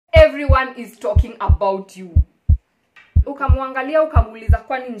everyone is talking about you. Ukamwangalia ukamuuliza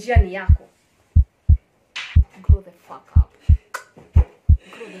kwani njia ni yako. Grow the fuck up.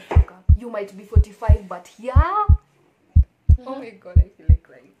 Grow the fuck up. You might be 45 but yeah. Oh my god, I feel like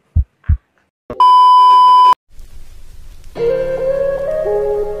crying.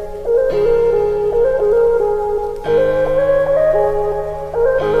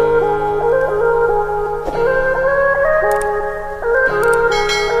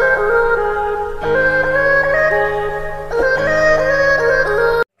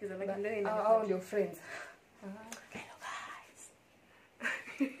 All your friends. Hello guys.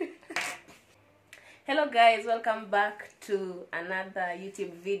 Hello guys, welcome back to another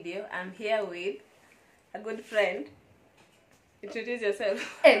YouTube video. I'm here with a good friend. Introduce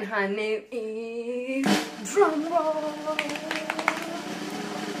yourself. And her name is drum roll.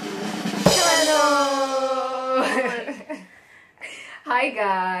 Shannon. Hi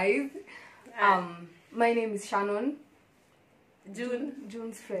guys. My name is Shannon.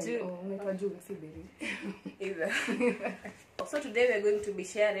 June's friend. June. Oh, my June, see baby. Either. So today we're going to be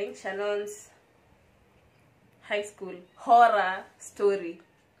sharing Shannon's high school horror story.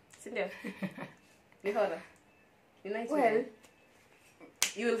 Sindio? The horror. Well,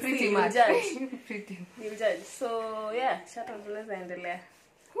 you will pretty see, you much. will judge. Pretty. You'll judge. So yeah, Shannon,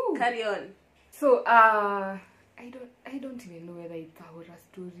 carry on. So I don't even know whether it's a horror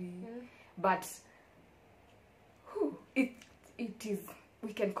story, but it is,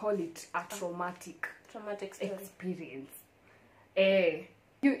 we can call it a traumatic Story. experience.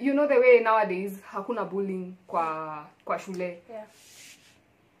 You know the way nowadays hakuna bullying kwa shule. Yeah.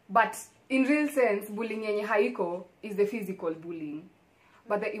 But in real sense, bullying yenye haiko is the physical bullying.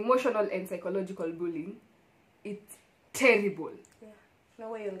 But the emotional and psychological bullying, it's terrible. Yeah. No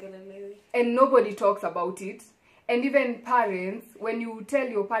way you'll get it. And nobody talks about it. And even parents, when you tell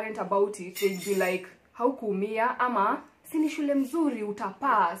your parent about it, they'll be like, haukuumia ama sini shule mzuri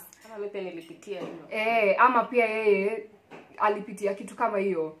utapass. Ama mimi nilipitia hilo. Ama pia yeye alipitia kitu kama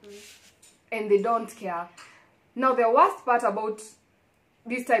hiyo. And they don't care. Now the worst part about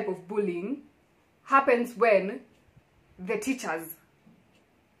this type of bullying happens when the teachers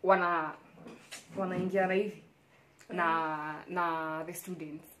wanaingiana hivi na the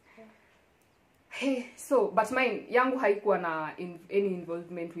students. Hey, so but mine yangu haikuwa na any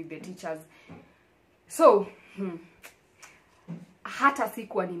involvement with the teachers. So hata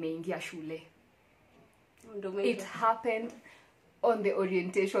sikuwa nimeingia shule. It happened on the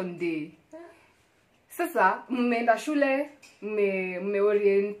orientation day. Sasa mmeenda shule,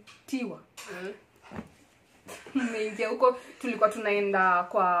 mmeorientiwa. Mmeingia huko, tulikuwa tunaenda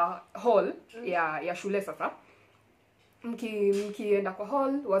kwa hall ya shule sasa. Mkienda kwa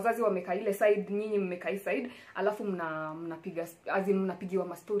hall, wazazi wamekaa ile side, nyinyi mmekaa side, alafu mnapigiwa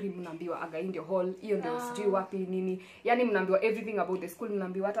mastori, mnaambiwa aga ndio hall, hiyo ndio sijui wapi nini. Yani mnaambiwa everything about the school,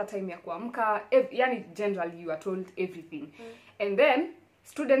 mnaambiwa hata time ya kuamka, yani generally you are told everything. And then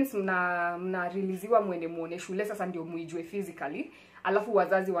students mna releasiwa mwende muone shule sasa ndio muijue physically, alafu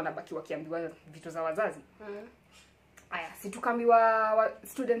wazazi wanabaki wakiambiwa vitu za wazazi. Aya, si tukaambiwa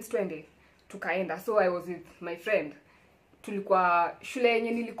students twende, tukaenda. So I was with my friend. Tulikuwa shule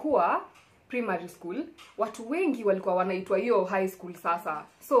yenye nilikuwa primary school, watu wengi walikuwa wanaitwa hiyo high school sasa.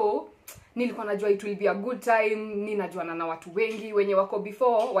 So nilikuwa najua it will be a good time, ninajuana na watu wengi wenye wako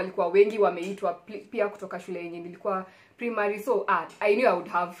before walikuwa wengi wameitwa pia kutoka shule yenye nilikuwa primary. So I knew I would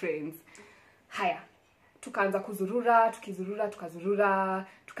have friends. Haya, tukaanza kuzurura, tukazurura,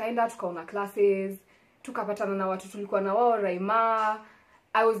 tukaenda tukaona classes, tukapatana na watu tulikuwa na wao Raima.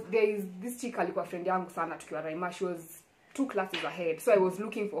 There is this chick alikuwa friend yangu sana tukiwa Raima. She was 2 classes ahead, so I was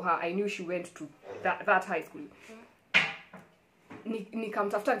looking for her. I knew she went to that high school.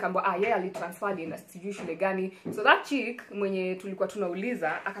 Nikamtafuta nikamwambia yeye alitransfer alienda sijui shule gani. So that chick mwenye tulikuwa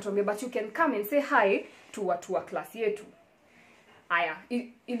tunauliza akatuambia but you can come and say hi to watu wa class yetu. Aya,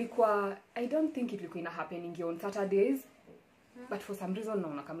 ilikuwa, I don't think it ilikuwa happening on Saturdays, but for some reason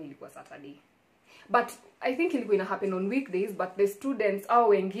naona kama ilikuwa Saturday. But I think ilikuwa happen on weekdays, but the students au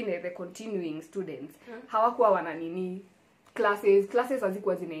wengine the continuing students hawakuwa wana nini classes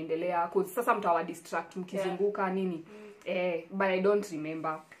hazikuwa zinaendelea cause sasa mtawa distract mkizunguka nini. But I don't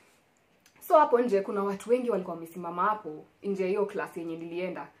remember. So hapo nje kuna watu wengi walikuwa wamesimama hapo nje hiyo class yenye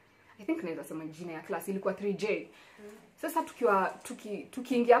nilienda. I think naweza sema jina ya class ilikuwa 3J. Sasa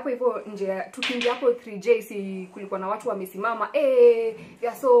tukiingia hapo hivyo nje, tukiingia hapo 3J, si kulikuwa na watu wamesimama, they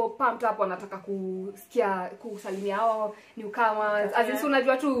are so pumped up, wanataka kusalimia hao newcomers. As in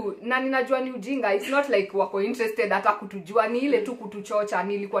unajua tu, na ninajua ni ujinga, it's not like wako interested hata kutujua, ni ile tu kutuchocha,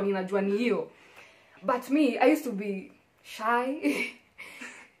 nilikuwa ninajua ni hiyo. But me, I used to be shy.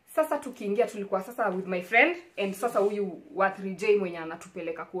 Sasa tukiingia tulikuwa sasa with my friend and sasa huyu wa 3J mwenye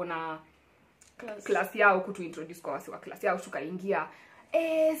anatupeleka kuona class yao, kutuintroduce kwa wasi wa class yao. Tukaingia,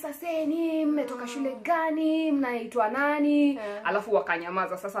 sasa ni mmetoka shule gani, mnaitwa nani? Alafu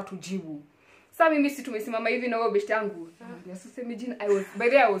wakanyamaza. Sasa tujibu. Sasa mimi si tumesimama hivi na wao best yangu. Sasa jina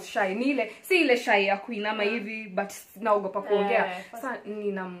I was shy. Ni ile si ile shy ya kuinama hivi but naogopa kuongea. Sasa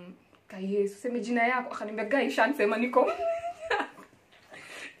ninamkai sasa jina yako, akaniambia guys Shan sema niko.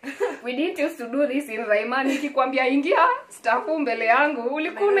 We didn't used to do this in Raimani. Nikikwambia ingia stafu mbele yangu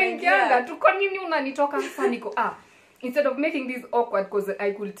ulikuwa unaingianga tu, kwa nini unanitoka? Sasa niko instead of making this awkward because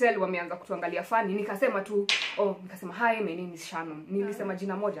I could tell wameanza kutuangalia funny, nikasema tu nikasema hi my name is Shannon. Nilisema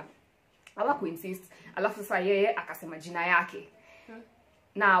jina moja. Hawaku insist. Alafu sasa yeye akasema jina yake.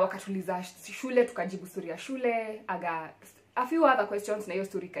 Na wakatuliza shule, tukajibu story ya shule, a few other questions na hiyo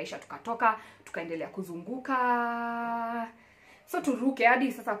story kaisha, tukatoka, tukaendelea kuzunguka. So turuke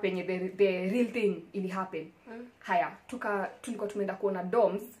hadi sasa penye the real thing ili happen. Haya, tulikuwa tumeenda kuona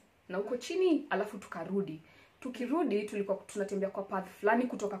dorms na uko chini, alafu tukarudi. Tukirudi tulikuwa tunatembea kwa path fulani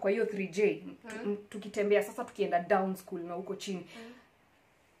kutoka kwa hiyo 3J. Tukitembea sasa tukienda down school na uko chini.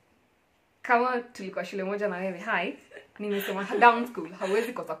 Kama tulikuwa shule moja na wewe, hi, nimesema down school.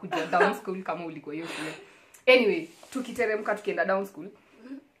 Hauwezi kosa kujua down school kama ulikuwa hiyo shule. Anyway, tukiteremka tukienda down school.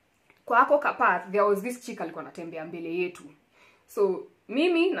 Kwa hako path there was this chick alikuwa anatembea mbele yetu. So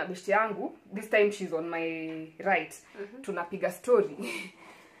mimi na besti yangu, this time she's on my right, tunapiga story.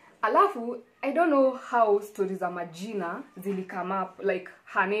 Alafu I don't know how stories za majina zili come up, like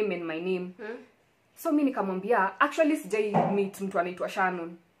her name and my name. So mimi nikamwambia actually sijai meet mtu anaitwa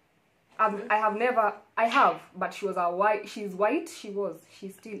Shannon. I have, but she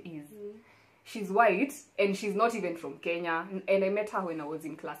still is. She's white and she's not even from Kenya, and I met her when I was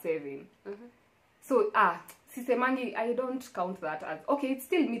in class 7. So sisemangi, I don't count that as okay, it's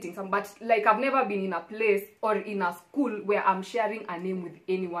still meeting some, but like I've never been in a place or in a school where I'm sharing a name with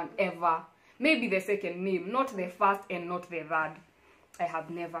anyone ever. Maybe the second name, not the first and not the third. I have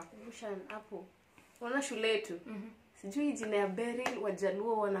never. Bushan hapo. Wana shule yetu. Sijui jina ya Beryl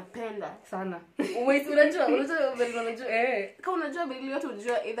Wajaluo wanapenda sana. Unajua Beryl unajua. Kama unajua Beryl yote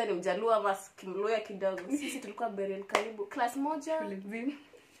unajua either ni Mjaluo ama Kimloya kidogo. Sisi tulikuwa Beryl karibu class moja.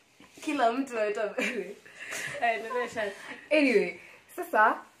 Kila mtu anaitwa Beryl. Anyway,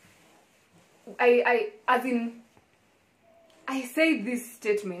 sasa I say this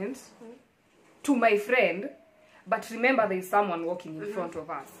statement to my friend, but remember there is someone walking in front of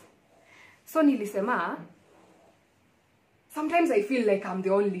us. So nilisema, sometimes I feel like I'm the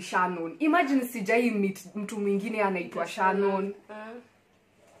only Shannon. Imagine sijai meet mtu mwingine anaitwa Shannon.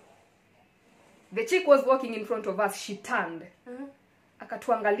 The chick was walking in front of us, she turned.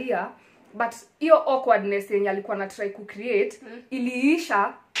 Akatuangalia, but hiyo awkwardness yenye alikuwa na try ku create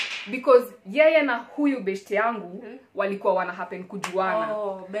iliisha because yeye na huyu best yangu walikuwa wana happen kujuana.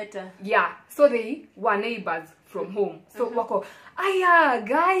 Better. Yeah, so they were neighbors from home. So wako, aya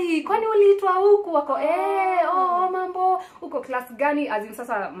guy, kwani uliitwa huku? Wako mambo, uko class gani? As in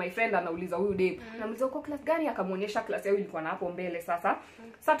sasa my friend anauliza huyu Dave. Namuuliza uko class gani? Akamuonyesha class yao ilikuwa na hapo mbele sasa.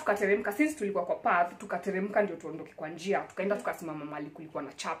 Sasa tukateremka, since tulikuwa kwa path, tukateremka ndio tuondoke kwa njia. Tukaenda tukasimama mahali kulikuwa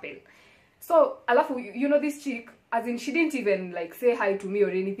na chapel. So alafu you know this chick, as in she didn't even like say hi to me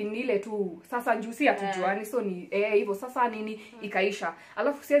or anything, ile tu sasa njusi atujuani. So ni hivyo sasa nini ikaisha.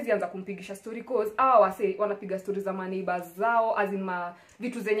 Alafu siwezi anza kumpigisha story cause wase wanapiga stories za neighbors zao, as in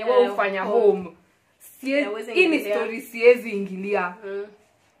vitu zenye wao hufanya home. Siwezi story siwezi ingilia.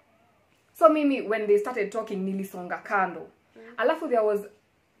 So mimi when they started talking nilisonga kando. Alafu there was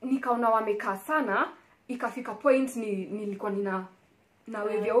nikaona wamekaa sana, ikafika point nilikuwa na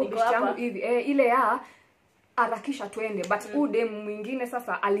wevya ubishi yangu hivi ile ya harakisha twende, but ude mwingine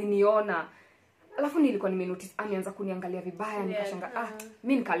sasa aliniona. Alafu nilikuwa nimenotice ameanza kuniangalia vibaya, nikashanga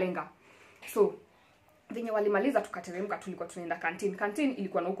mimi nikalenga. So venye walimaliza tukateremka, tulikuwa tunaenda canteen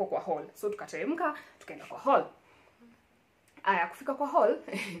ilikuwa na huko kwa hall. So tukateremka tukaenda kwa hall. Kufika kwa hall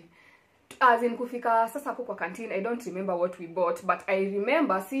as in kufika sasa hapo kwa canteen, I don't remember what we bought, but I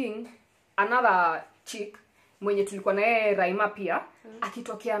remember seeing another chick mwenye tulikuwa na yeye Raima pia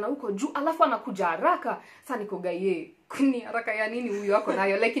akitokea na huko juu, alafu anakuja haraka. Sasa niko gaye, kuni haraka ya nini huyu wako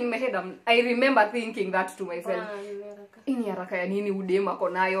nayo? Like in my head I remember thinking that to myself. Ini haraka ya nini udema ako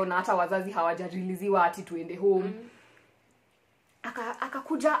nayo, na hata wazazi hawajariliziwa ati tuende home.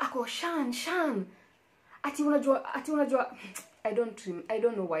 Akakuja ako Shan. Ati unajua I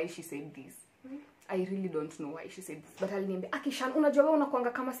don't know why she said this. I really don't know why she said this. But aliniambia, Shan, unajua wewe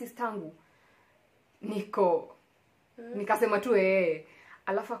unakuanga kama sistangu. Nikasema tu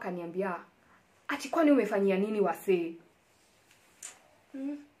alafu akaniambia, ati kwani umefanyia nini wase?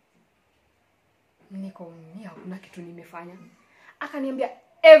 niko mimi hakuna kitu nimefanya. Akaniambia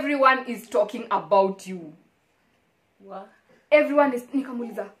everyone is talking about you. Wow. Everyone is,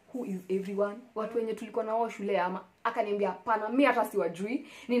 nikamuuliza who is everyone? Watu wenye tulikuwa nao shule ama? Akaniambia hapana, mimi hata siwajui.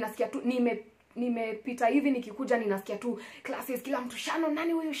 Ninasikia tu nimepita hivi nikikuja ninasikia tu classes kila mtu Shannon,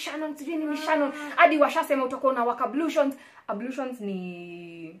 nani huyu Shannon, sijui nini Shannon. Hadi washasema utakuwa na work ablutions. Ablutions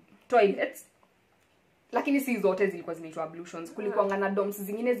ni toilets. Lakini si zote zilikuwa zinaitwa ablutions. Kulikuwa na dorms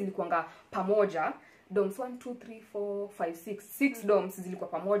zingine zilikuwa pamoja. Dorms 1 2 3 4 5 6 dorms zilikuwa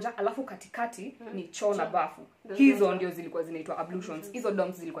pamoja, alafu katikati ni choo na bafu. Hizo ndio zilikuwa zinaitwa ablutions. Hizo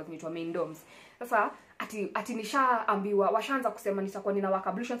dorms zilikuwa zinaitwa main dorms. Sasa ati nishaambiwa, washaanza kusema nitakuwa nina work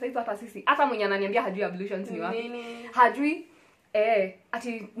ablutions. Hizo hata sisi, hata mwenye ananiambia hajui ablutions ni wapi. Hajui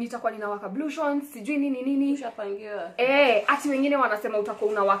ati nitakuwa nina work ablutions, sijui nini. Ushapangiwa. Ati wengine wanasema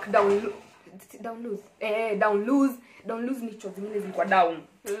utakuwa una work down loose ni choo zingine zilikuwa down.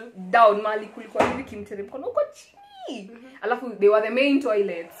 Down mali kulikuwa hivi kimteremko na uko chini. Alafu they were the main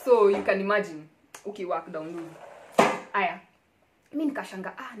toilets, so you can imagine work down loose. Aya, mimi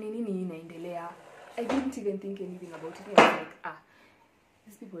nikashanga ni nini inaendelea. I didn't even think anything about it. I was like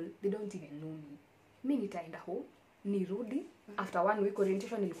these people, they don't even know me. Mimi nitaenda home, nirudi after 1 week.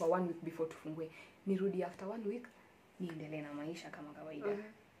 Orientation ilikuwa 1 week before tufungue. Nirudi after 1 week, niendelee na maisha kama kawaida.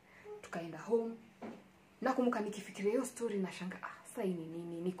 Tukaenda home. Nakumbuka nikifikiria hiyo story na shanga sasa ni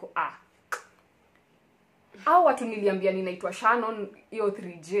nini niko au watu niliambia ninaitwa Shannon hiyo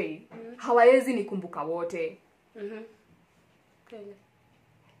 3J hawawezi nikumbuka wote.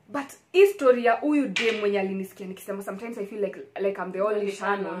 But history ya huyu dem mwenye alinisikia nikisema sometimes I feel like I'm the only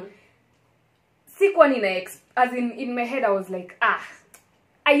Shannon. Sikuwa as in my head I was like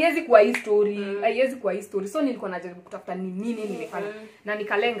haiwezi kuwa hii story. So nilikuwa najaribu kutafuta ni nini nimefanya. Na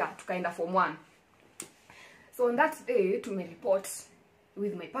nikalenga tukaenda form 1. So on that day tumereport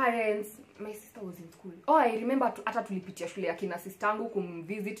with my parents. My sister was in school. I remember hata tulipitia shule ya kina sistangu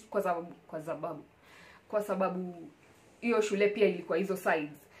kumvisit kwa sababu hiyo shule pia ilikuwa hizo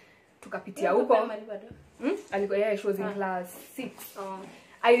sides. Tukapitia huko. Alikuwa she was in class 6.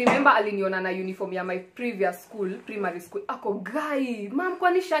 I remember aliniona na uniform ya my previous school, primary school. Ako guy, mom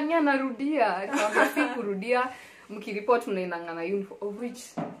kwani Shania narudia? Nikamwambia si kurudia, mkireport mnaendanga na uniform of which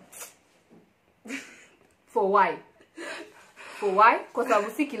for why? Kwa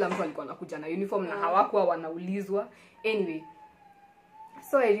sababu si kila mtu alikuwa anakuja na uniform na hawakuwa wanaulizwa. Anyway,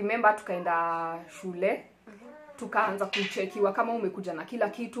 so I remember tukaenda shule. Tukaanza kuchekiwa kama umekuja na kila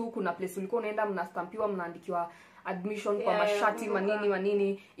kitu. Kuna place ulikuwa unaenda mnastampiwa, mnaandikiwa admission kwa mashati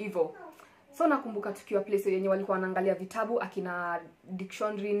manini hivyo. So nakumbuka tukiwa place yenye walikuwa wanaangalia vitabu akina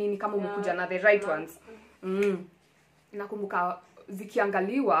dictionary nini kama umekuja na the right ones. Nakumbuka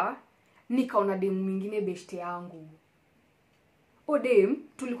zikiangaliwa nikaona dem mwingine beshte yangu. Dem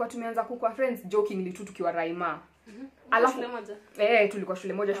tulikuwa tumeanza kuwa friends jokingly tu tukiwa Raima. Alafu tulikuwa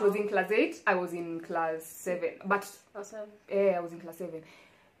shule moja. She was in class 8, I was in class 7. But I was in class 7.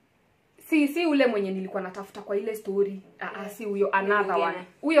 Si ule mwenye nilikuwa natafuta kwa ile story. Si huyo, another one.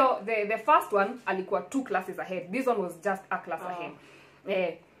 Huyo the first one alikuwa 2 classes ahead. This one was just a class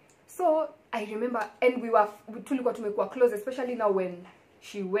ahead. So I remember and tulikuwa tumekuwa close, especially now when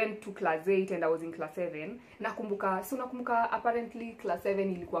she went to class 8 and I was in class 7. Nakumbuka apparently class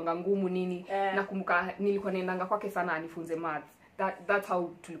 7 ilikuwa ngumu nini. Nakumbuka nilikuwa naendanga kwake sana anifunze maths. That's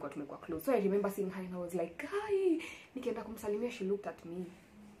how tulikuwa tumekuwa close. So I remember seeing her and I was like, "Guy." Nikaenda kumsalimia, she looked at me.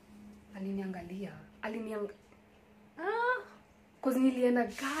 Aliniangalia. Cause nilienda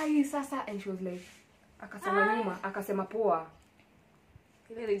guy sasa and she was like, akasema nyuma, akasema poa.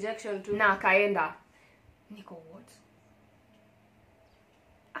 Ile rejection tu. Na akaenda. Niko what?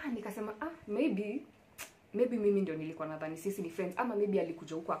 Nikasema maybe mimi ndio nilikuwa nadhani sisi ni friends, ama maybe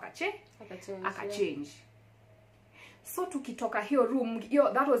alikuja huko akachange. So tukitoka hiyo room,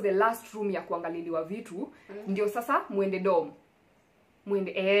 that was the last room ya kuangaliliwa vitu. Ndio sasa muende dorm.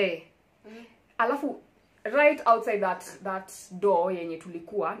 Alafu right outside that door yenye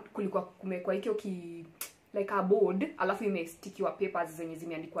kulikuwa kumekwa hikyo like a board, alafu imestikiwa papers zenye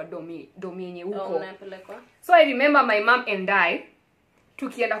zimeandikwa dorm yenye huko. So I remember my mom and I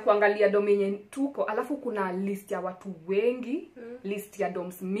tukienda kuangalia dorm yenye tuko, alafu kuna list ya watu wengi, list ya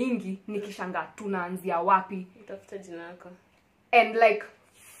dorms mingi. Nikishanga tunaanzia wapi? Utafuta jina lako. And like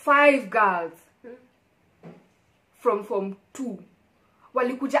 5 girls from form 2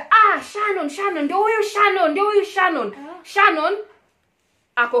 walikuja, Shannon, ndio huyu Shannon. Shannon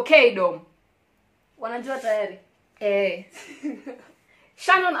ako K-dorm. Wanajua tayari.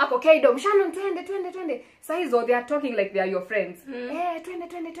 Shannon ako K-dorm. Shannon twende. Saizo they are talking like they are your friends. Twende.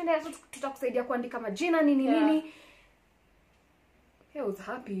 Tutakusaidia kuandika majina nini. I was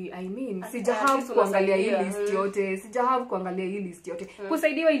happy. I mean, sijahave kuangalia hii list yote. Sijahave kuangalia hii list yote.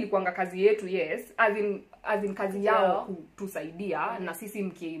 Kusaidiwa ilikuanga kazi yetu, yes. As in kazi yao kutusaidia na sisi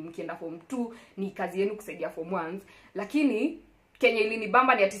mkienda form 2 ni kazi yenu kusaidia form 1. Lakini Kenya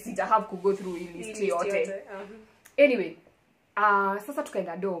ilinibamba ni ati sijahave ku go through hii list yote. Anyway, sasa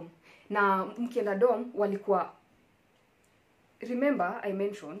tukaenda dorm. Na mkienda dorm walikuwa, remember I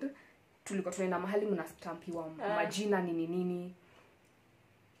mentioned tulikuwa tunaenda mahali mnastampiwa majina nini.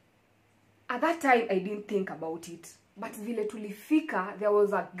 At that time I didn't think about it, but vile tulifika there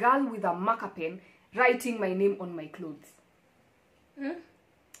was a girl with a marker pen writing my name on my clothes.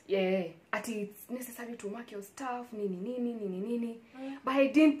 Yeah, it's necessary to mark your stuff nini. But I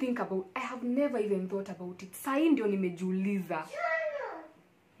didn't think about, I have never even thought about it. Sai ndio nimejiuliza,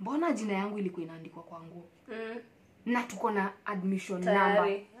 mbona jina yangu ilikuwa inaandikwa kwangu? Na tuko na admission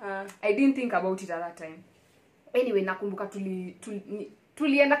number. I didn't think about it at that time. Anyway, nakumbuka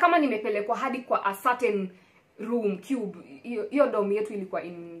tulienda kama nimepelekwa hadi kwa a certain room, cube. Hiyo dorm yetu ilikuwa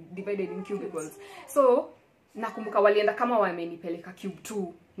divided in cubicles. So nakumbuka walienda kama wamenipeleka cube 2,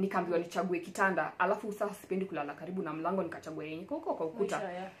 nikaambiwa nichague kitanda. Alafu sasa sipendi kulala karibu na mlango, nikachagua yenye huko kwa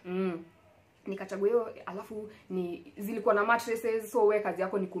ukuta. Nikachagua hiyo, alafu zilikuwa na mattresses, so wewe kazi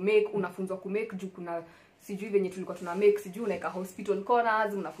yako ni kumake, unafunzwa kumake juu kuna sijui venye tulikuwa tuna make, sijui unaweka hospital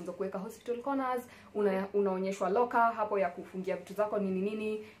corners, unafunzwa kuweka hospital corners, unaonyeshwa locker hapo ya kufungia vitu zako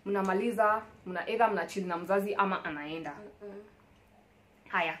nini, mnamaliza, mna chill na mzazi ama anaenda.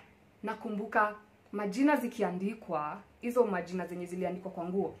 Haya, nakumbuka majina zikiandikwa, hizo majina zenye ziliandikwa kwa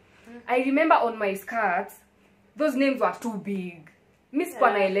nguo. I remember on my skirts, those names were too big. Miss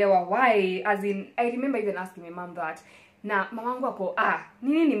kwa naelewa why, as in I remember even asking my mom that. Na mamangu ako,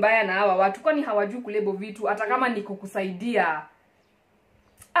 nini ni mbaya na hawa watu, kwani hawajui kulebo vitu hata kama niko kusaidia.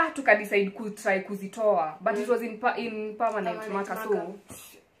 Tukadecide try kuzitoa, but it was in permanent marker, so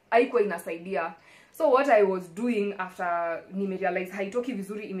haikuwa inasaidia. So what I was doing after nimerealize haitoki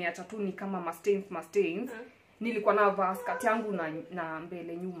vizuri, imeacha tu ni kama stains, nilikuwa navaa skirt yangu na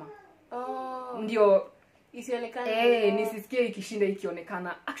mbele nyuma. Ndio isionekane. Nisisikie ikishinda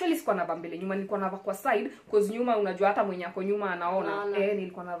ikionekana. Actually sikuwa navaa mbele nyuma, nilikuwa navaa kwa side, cause nyuma unajua hata mwenye ako nyuma anaona.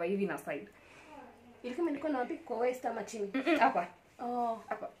 Nilikuwa navaa hivi na side. Ilikuwa nilikuwa navaa kwa waist ama chini? Hapa.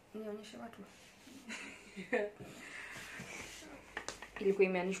 Hapa. Nionyeshe watu. Ilikuwa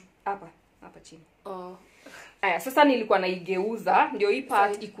imeanishwa hapa chini. Aya, sasa nilikuwa naigeuza ndio hii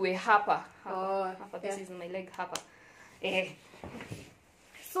part ikue hapa. Hapa this is my leg hapa.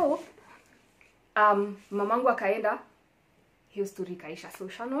 So mamangu akaenda, hiyo story kaisha. So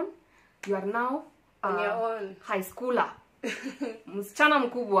Shannon, you are now on your own high schooler. Msichana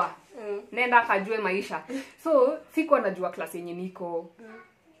mkubwa. Nenda kajue maisha. So sikuwa najua class yenye niko.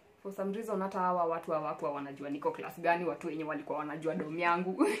 For some reason hata hawa watu hawakuwa wanajua niko class gani, watu wenye walikuwa wanajua dom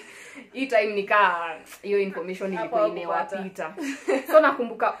yangu. Hii time nikaa hiyo information ilikuwa imewapita. So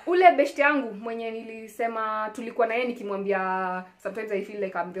nakumbuka ule best yangu mwenye nilisema tulikuwa na yeye nikimwambia sometimes I feel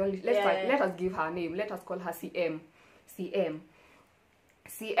like I'm the only let us give her name, let us call her CM.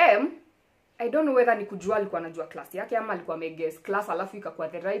 I don't know whether nikujua alikuwa anajua class yake ama alikuwa ameguess class alafu ikakuwa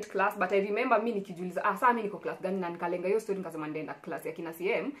the right class, but I remember mimi nikijiuliza sasa mimi niko class gani, na nikalenga hiyo story nikasema nitaenda class ya kina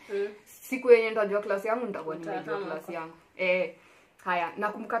CM. Siku yenye nitajua class yangu nitakuwa nimejua class yangu. Haya,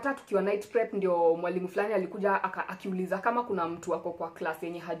 nakumbuka tukiwa night prep ndio mwalimu fulani alikuja akiuliza kama kuna mtu wako kwa class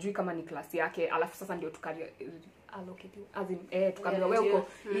yenye hajui kama ni class yake, alafu sasa ndio allocate as in tukamwambia wewe uko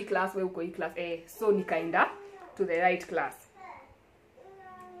hii class, wewe uko hii class. So nikaenda to the right class.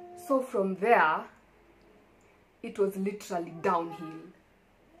 So from there, it was literally downhill.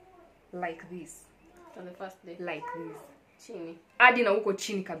 Like this. On the first day. Like this. Chini. Hadi na huko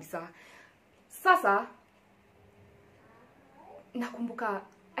chini kabisa. Sasa, nakumbuka,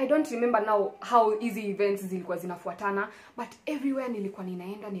 I don't remember now how easy events zilikuwa zinafuatana, but everywhere nilikuwa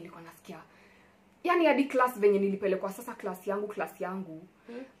ninaenda, nilikuwa nasikia. Yani hadi class venye nilipelekwa sasa class yangu.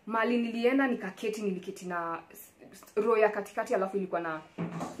 Mali nilienda niliketi na row ya katikati, alafu ilikuwa na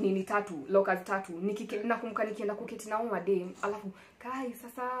lockers 3. Nakumbuka nikienda kuketi na madam, alafu kai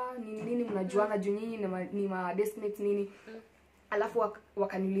sasa nini mnajuana juu nyinyi ni ma deskmates nini. Alafu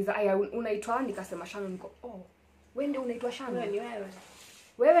wakaniuliza aya unaitwa, nikasema Shannon. Niko wewe ndio unaitwa Shannon?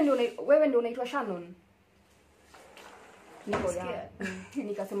 Wewe ndio unaitwa Shannon? Niko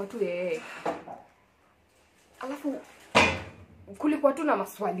nikasema tu Alafu kulikuwa tu na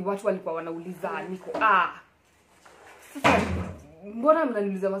maswali watu walikuwa wanauliza. Niko sasa mbona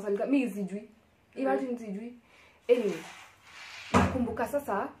mnaniuliza maswali kama mimi sijui? Imagine sijui. Anyway, nakumbuka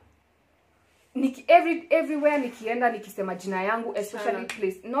sasa everywhere nikienda nikisema jina yangu, especially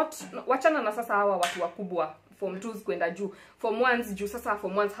place wachana na sasa hawa watu wakubwa form 2s kwenda juu. Form 1s juu sasa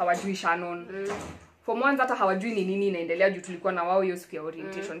form 1s hawajui Shannon. Form 1s hata hawajui ni nini inaendelea juu tulikuwa na wao hiyo siku ya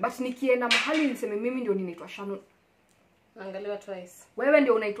orientation. But nikienda mahali niseme mimi ndio ninaitwa Shannon. Angaliwa twice. Wewe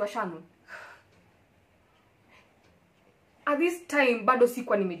ndio unaitwa Shannon. At this time bado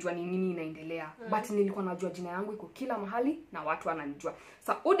sikuwa nimejua ni nini inaendelea. But nilikuwa najua jina yangu iko kila mahali na watu wananijua.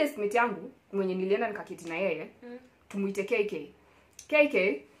 Sasa udesmate yangu mwenye nilienda nikaketi na yeye, tumuite KK.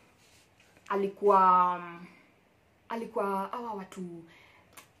 KK alikuwa hawa watu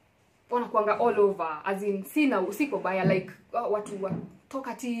wanakuanga all over, as in siko baya, like watu wa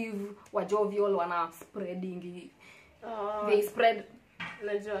talkative, wa jovial, wana spreading, they spread,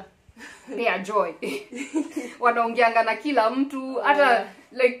 Najua. they are joy. Wanaongeanga na kila mtu, hata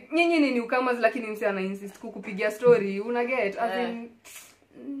like nyinyi ni newcomers lakini mse ana insist kukupigia story, una get, as in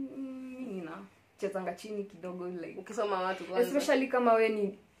chezanga chini kidogo, like Ukisoma watu kwanza. Especially kama we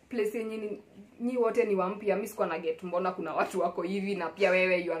ni place yenye ni wote ni wampia, mimi sikuwa na get mbona kuna watu wako hivi na pia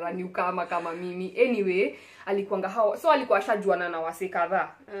wewe you are new kama mimi. Anyway, alikuanga hao, so alikuwa ashajuana na wase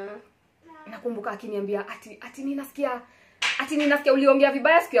kadhaa. Nakumbuka akiniambia ati ninasikia uliongea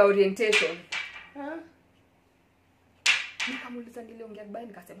vibaya siku ya orientation. Nikamuuliza niliongea vibaya,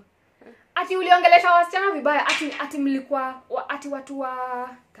 nikasema ati uliongelesha wasichana vibaya, ati mlikuwa ati watu wa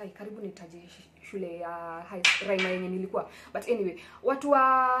karibu nitaje shule ya Raima yenye nilikuwa, but anyway, watu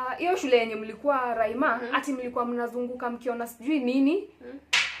wa hiyo shule yenye mlikuwa Raima, ati mlikuwa mnazunguka mkiona sijui nini,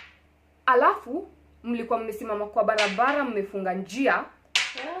 alafu mlikuwa mmesimama kwa barabara mmefunga njia.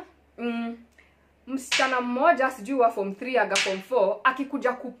 Msichana mmoja sijui wa form 3 aga form 4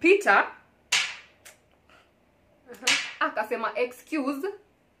 akikuja kupita, akasema excuse,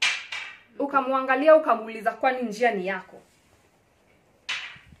 ukamwangalia ukamuuliza kwani njia ni yako.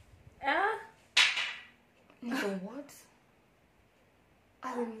 Niko what?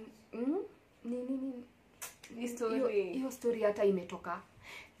 Nini? Hiyo story hata imetoka.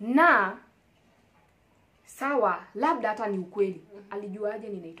 Na sawa, labda hata ni ukweli. Alijuaje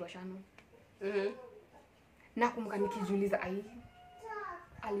ninaitwa Shannon? Nakumbuka nikijiuliza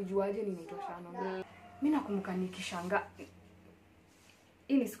alijuaje ninaitwa Shannon? Mimi nakumbuka nikishanga.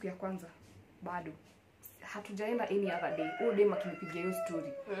 Hii ni siku ya kwanza bado. Hatujaenda any other day. Huyo dem akinipigia hiyo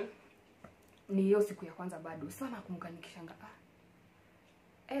story. Ni hiyo siku ya kwanza bado. Sana nakumbuka nikishanga.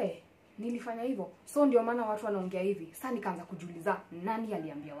 Nilifanya hivyo. So ndio maana watu wanaongea hivi. Sasa nikaanza kujiuliza nani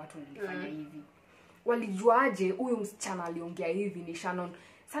aliambia watu nilifanya hivi. Walijuaje huyo msichana aliongea hivi ni Shannon?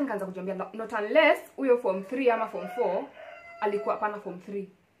 Sasa nikaanza kujiambia not unless huyo form 3 ama form 4 alikuwa hapana form 3.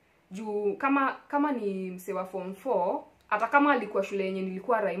 Juu kama ni mse wa form 4, hata kama alikuwa shule yenye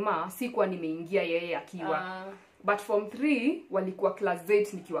nilikuwa Raima, sikuwa nimeingia yeye akiwa. But form 3 walikuwa class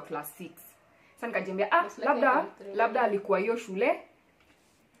 8 nikiwa class 6. Sasa nikajiambia labda alikuwa hiyo shule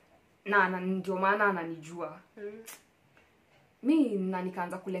na ndio maana ananijua. Mimi na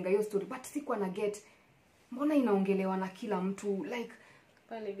nikaanza kulenga hiyo story, but sikuwa na get mbona inaongelewa na kila mtu, like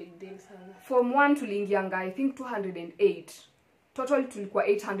pale big deal sana. Form 1 tuliingianga I think 208. Total tulikuwa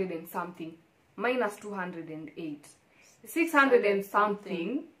 800 and something. Minus 208. 600 and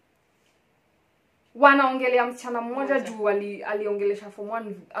something. Wanaongelea msichana mmoja juu aliongelesha form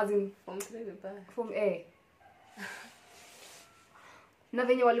 1 as in Form 3 vibaya. Form A. Na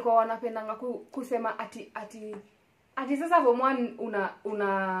venye walikuwa wanapendanga kusema ati sasa form 1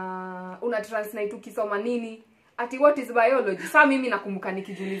 una translate ukisoma nini? Ati what is biology? Sasa mimi nakumbuka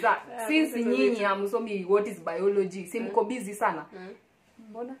nikijiuliza since nyinyi hamsomi what is biology, si mko busy sana.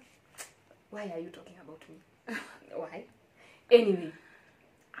 Mbona? Why are you talking about me? Why? Anyway,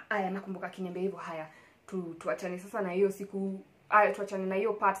 nakumbuka kinyambia hivyo. Tuachane sasa na hiyo siku. Tuachane na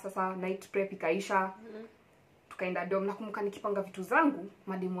hiyo part sasa. Night prep ikaisha. Tukaenda dorm. Nakumbuka nikipanga vitu zangu,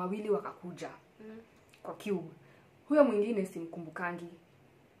 mademu wawili wakakuja kwa cube. Huyo mwingine simkumbukangi,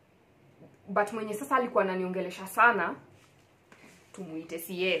 but mwenye sasa alikuwa ananiongelesha sana, tumuite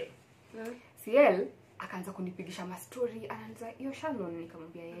CL. CL akaanza kunipigisha ma story, anaanza hiyo Shannon,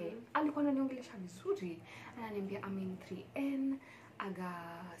 nikamwambia yeye alikuwa ananiongelesha vizuri, ananiambia I'm in 3N aga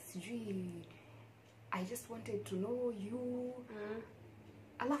sijui I just wanted to know you.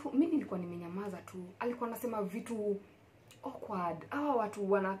 Alafu mimi nilikuwa nimenyamaza tu. Alikuwa anasema vitu awkward. Hawa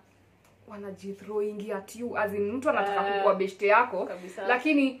watu wanajithrowing at you, as in mtu anataka kukuwa beshte yako kabisa.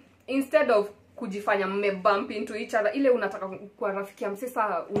 Lakini instead of kujifanya bump into each other, ile unataka kuwa rafiki ya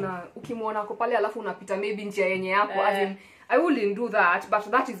msesa, ukimwona ako pale alafu unapita maybe njia yenye yako, as in I wouldn't do that,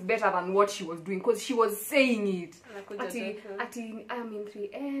 but that is better than what she was doing, because she was saying it. Ati I'm in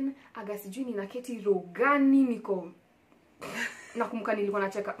 3N, aga sijui ninaketi row gani, niko nakumbuka nilikuwa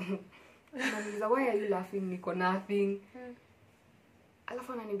nacheka. Ananiuliza why are you laughing? Niko nothing.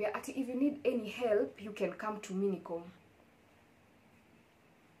 Alafu ananiambia ati if you need any help you can come to me. Niko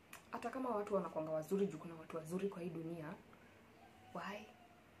hata kama watu wanakuanga wazuri, juu kuna watu wazuri kwa hii dunia, why?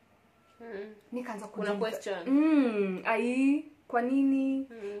 Nikaanza kuna question. Ai, kwa nini?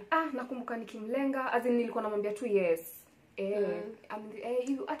 Nakumbuka nikimlenga, as in nilikuwa namwambia tu yes.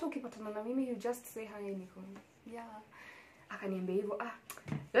 You hata ukipatana na mimi you just say hi. Niko yeah. Akaniambia hivyo.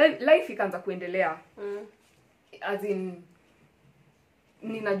 Life ikaanza kuendelea. As in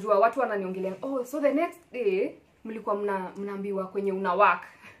ninajua watu wananiongelea, so the next day mlikuwa mnaambiwa kwenye una work.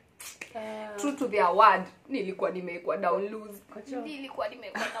 True to their word, nilikuwa nimekuwa down loose.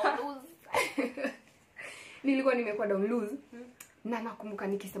 Nilikuwa nimekuwa down loose. Na nakumbuka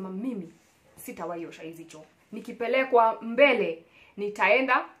nikisema mimi sitawahi osha hizi choo. Nikipelekwa mbele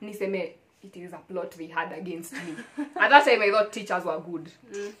nitaenda niseme it is a plot they had against me. At that time I thought teachers were good.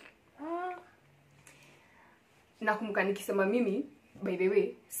 Nakumbuka nikisema mimi, by the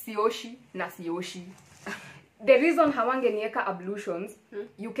way, sioshi. The reason hawangenieka ablutions,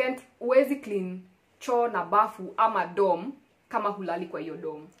 you can't uwezi clean choo na bafu ama dom kama hulali kwa hiyo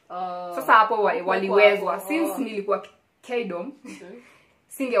dom. Sasa hapo waliwezwa. Since nilikuwa K-dom,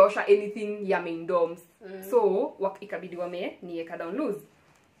 singeosha anything ya main doms. So ikabidi nieka down loose.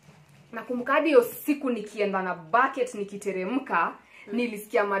 Nakumbuka hadi hiyo siku nikienda na bucket nikiteremka,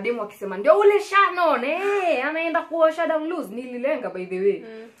 nilisikia mademu wakisema ndio ule Shannon, anaenda kuosha down loose. Nililenga by the way.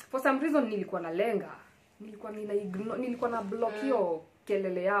 For some reason nilikuwa nalenga. Nilikuwa na block hiyo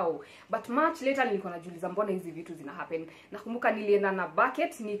kelele yao. But much later nilikuwa najiuliza mbona hizi vitu zina happen. Nakumbuka nilienda na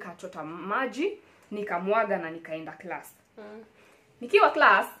bucket, nikachota maji, nikamwaga na nikaenda class. Nikiwa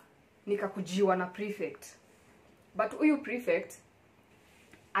class, nikakujiwa na prefect. But huyu prefect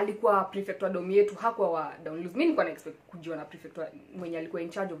alikuwa prefect wa dom yetu, hakuwa wa down loose. Mimi nilikuwa na expect kujiwa na prefect mwenye alikuwa in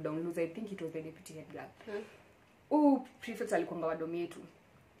charge of down loose. I think it was the deputy head girl. Prefect alikuwa wa dom yetu.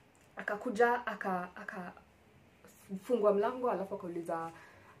 Akakuja fungua mlango, alafu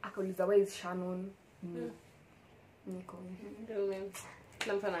akauliza where is Shannon? Niko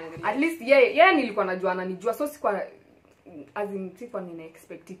at least yeye nilikuwa najua ananijua, so sikuwa nina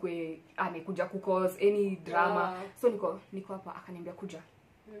expect amekuja ku cause any drama. So niko hapa, akaniambia kuja.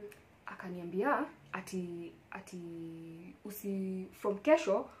 Akaniambia ati from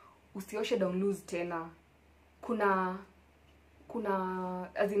kesho usioshe down loose tena. Kuna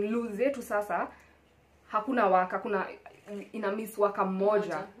as in loose yetu sasa hakuna waka, ina miss waka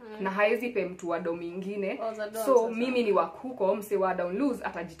mmoja na haezi pe mtu wa dom mwingine. So mimi ni wakuko, mse wa down loose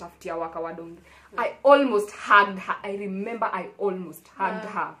atajitafutia waka wa dom. I almost hugged her. I remember I almost hugged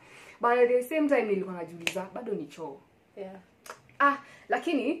her. But at the same time nilikuwa najiuliza bado ni choo.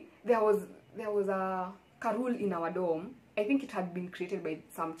 Lakini there was a rule in our dom. I think it had been created by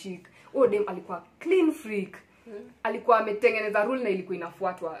some chick. Dem alikuwa clean freak. Alikuwa ametengeneza rule na ilikuwa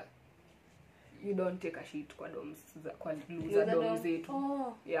inafuatwa. You don't take a shit kwa doms, kwa doms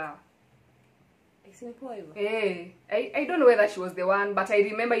zetu. Yeah. I don't know whether she was the one, but I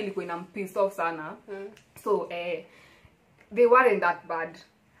remember ilikuwa inampiss off sana. So they weren't that bad.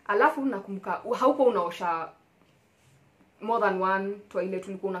 Alafu nakumbuka hauko unaosha more than one toilet,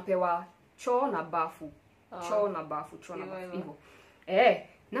 ulikuwa unapewa choo na bafu. Choo na bafu hivyo.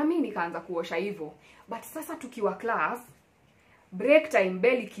 Na mimi nikaanza kuosha hivyo. But sasa tukiwa class, break time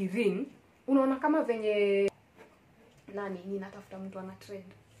bell ikiring, unaona kama venye ninatafuta mtu ana trade.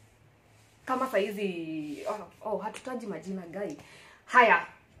 Kama saizi hatutaji majina guy. Haya,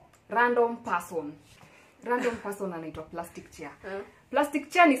 random person anaitwa plastic chair. Plastic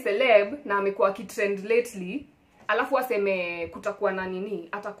chair ni celeb na amekuwa kitrend lately. Alafu aseme kutakuwa na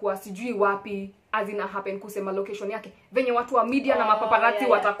atakuwa sijui wapi, azina happen kusema location yake. Venye watu wa media na mapaparazzi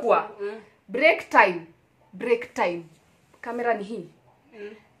watakuwa. Break time. Kamera ni hii.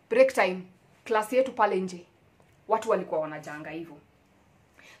 Break time. Class yetu pale nje. Watu walikuwa wanajanga hivyo.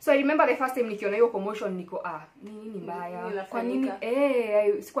 So I remember the first time nikiona hiyo commotion niko nini mbaya? Kwa nini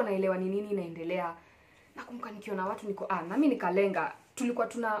sikuwa naelewa ni nini inaendelea. Nakumbuka nikiona watu niko na mimi nikalenga. Tulikuwa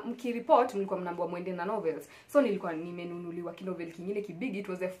mkireport mlikuwa mnaambiwa muende na novels. So nilikuwa nimenunuliwa kinovel kingine kibigi. It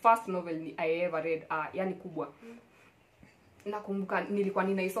was the first novel I ever read, yani kubwa. Nakumbuka nilikuwa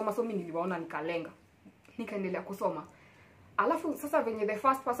ninaisoma, so mimi niliwaona nikalenga. Nikaendelea kusoma. Alafu sasa venye the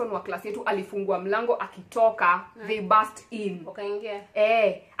first person wa class yetu alifungua mlango akitoka, they burst in. Wakaingia.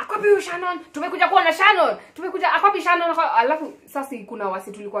 Akwapi Shannon? Tumekuja kuona Shannon. Akwapi Shannon? Alafu sasa kuna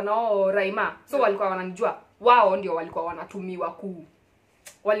wasi tulikuwa nao Raima. So walikuwa wananijua. Wao ndio walikuwa wanatumiwa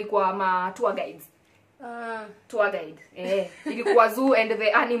walikuwa ma tour guides. Tour guide. Ilikuwa zoo and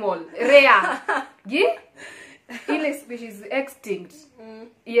the animal. Rare. Ile species extinct.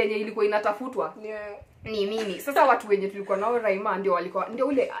 Yenye ilikuwa inatafutwa. ni mimi. Sasa watu wenye tulikuwa nao Raima ndio walikuwa ndio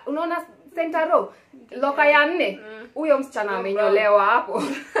ule unaona center row loka ya 4 huyo msichana amenyolewa hapo.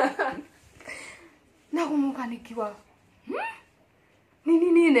 Na kumbuka nikiwa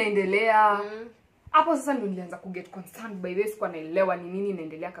nini inaendelea hapo. Sasa ndio nilianza ku get concerned by this, kwa naelewa ni nini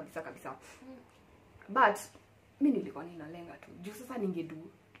inaendelea kabisa. But mimi nilikuwa ninalenga tu juu sasa ningedu.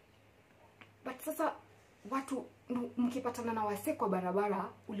 But sasa watu mkipatana na wase kwa barabara,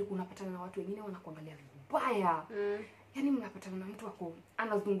 ulikuwa unapatana na watu wengine wanakuangalia vibaya. Yani mnapatana na mtu wako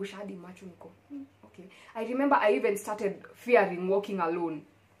anazungusha hadi macho niko. Okay. I remember I even started fearing walking alone.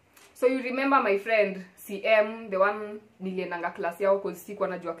 So you remember my friend CM, the one niliendanga class yao kwa siku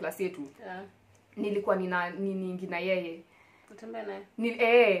anajua class yetu. Nilikuwa nini na yeye. Utembea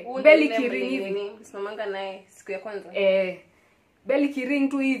naye. Belly kiring hivi. Simamanga naye siku ya kwanza. Belly kiring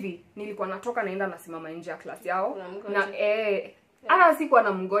tu hivi. Nilikuwa natoka naenda nasimama nje ya class yao. Na ana sikuwa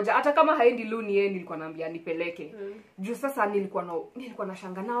namngoja, hata kama haendi luni yeye nilikuwa naambia nipeleke. Juu sasa nilikuwa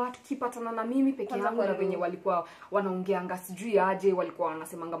nashangaa na watu kipatana na mimi peke yangu na venye walikuwa wanaongeanga sijui aje, walikuwa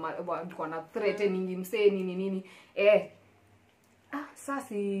wanasemanga walikuwa na threatening msee nini.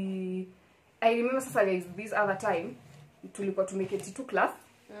 Sasa I remember sasa this other time tulikuwa tumeketi tu class.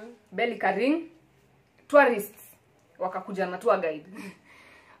 Belly carrying tourists wakakuja na tour guide.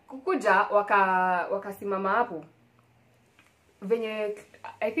 Kukuja wakasimama hapo. Venye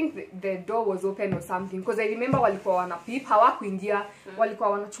I think the door was open or something, because I remember walikuwa wanapip, hawakuingia, walikuwa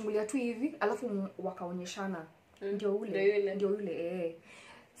wanachungulia tu hivi, alafu wakaonyeshana ndio ule.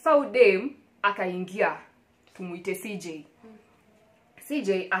 So dem akaingia, tumuite CJ. CJ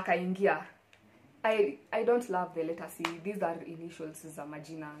akaingia. I don't love the letter C. These are initials za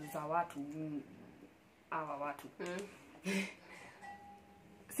majina za watu hawa watu.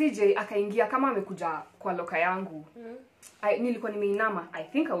 CJ akaingia kama amekuja kwa loka yangu. Nilikuwa nimeinama. I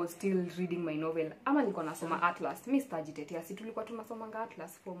think I was still reading my novel. Ama nilikuwa nasoma Atlas. Mimi stajitetea, si tulikuwa tunasomanga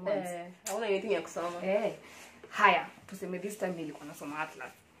Atlas for months. Hauna anything ya kusoma. Haya, tuseme this time nilikuwa nasoma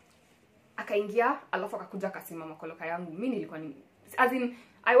Atlas. Akaingia, alafu akakuja akasimama kwa loka yangu. Mimi nilikuwa as in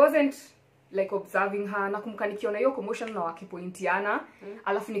I wasn't like observing her, na kumkanikiona hiyo commotion na wakipointiana,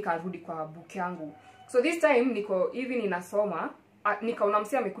 alafu nikarudi kwa book yangu. So this time niko hivi ninasoma, nikaona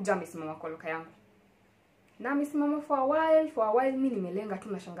msee amekuja amesimama kwa loka yangu. Na amesimama for a while mimi nimelenga tu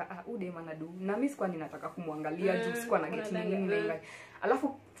nashangaa ude manadu. Na mimi sikuwa ninataka kumwangalia juu sikuwa na get nini nimelenga.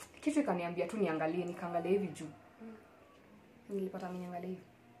 Alafu kitu ikaniambia tu niangalie, nikaangalia hivi juu. Nilipata niangalie hivi.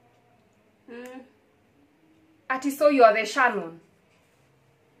 Ati so you are the Shannon.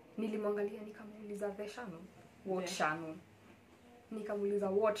 Nilimwangalia nikamuuliza the Shannon. What Shannon? Nikamuuliza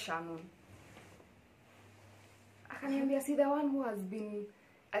what Shannon? Akaniambia see the one who has been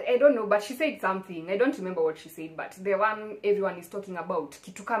I don't know, but she said something. I don't remember what she said, but the one everyone is talking about,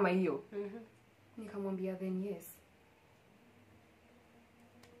 kitu kama hiyo. Nikamwambia then yes.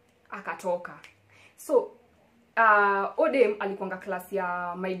 Akatoka. So Odem alikuanga class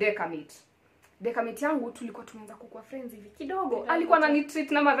ya my decamate. Decamate yangu tulikuwa tumeanza kuwa friends hivi kidogo. Alikuwa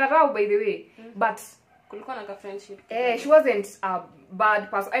ananitreat na madharau by the way, but kulikuwa na friendship. She wasn't a bad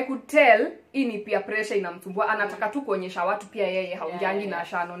person. I could tell ini pia pressure inamsumbua. Anataka tu kuonyesha watu pia yeye haungiangi na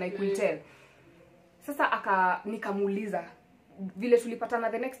Shannon, I could tell. Sasa nikamuuliza vile tulipatana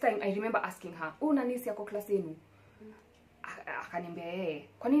the next time. I remember asking her, "Una nisi yako class yenu?" Akaniambia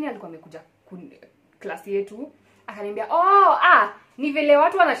kwa nini alikuwa amekuja class yetu? Akaniambia, ni vile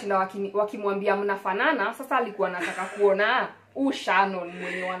watu wanashinda wakimwambia mnafanana, sasa alikuwa anataka kuona Shannon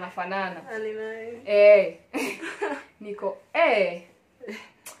mwenye wanafanana. Niko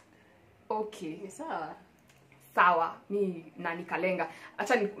okay. Sawa. Na nikalenga.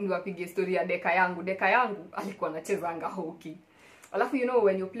 Acha niwapigie story ya deka yangu. Deka yangu alikuwa anachezanga hockey. Alafu you know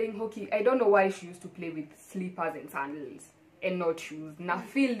when you're playing hockey, I don't know why she used to play with slippers and sandals and not shoes. Na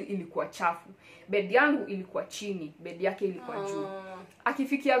field ilikuwa chafu. Bed yangu ilikuwa chini, bed yake ilikuwa juu.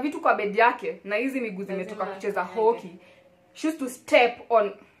 Akifikia vitu kwa bed yake na hizi miguu zimetoka kucheza hockey, she used to step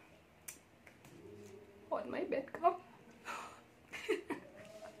on my bed cup.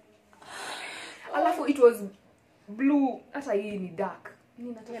 Alafu it was blue, hata hii ni dark.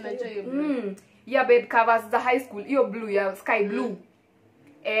 Yeah, bed covers the high school, hiyo blue ya sky blue.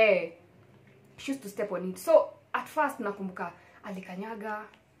 She used to step on it. So at first nakumbuka alikanyaga,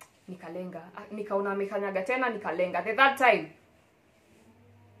 nikalenga. Nikaona amekanyaga tena, nikalenga. The third time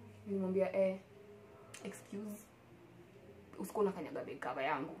nimwambia excuse, usikuwa unakanyaga bed cover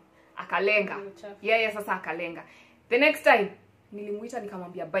yangu. Akalenga. Yeye sasa akalenga. The next time nilimuita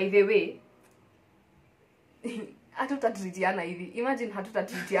nikamwambia by the way, hatutatritiana hivi. Imagine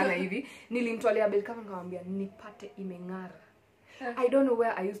hatutatritiana hivi. Nilimtolea bed cover nikamwambia nipate imeng'ara. I don't know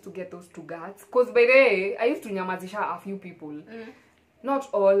where I used to get those two guts, because by the way I used to nyamazisha a few people. Not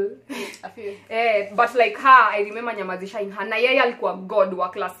all. A few. But like her, I remember nyamazisha in her. Na yeye alikuwa god wa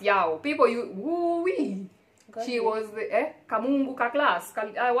class yao. People woo-wee. She was kamungu ka class.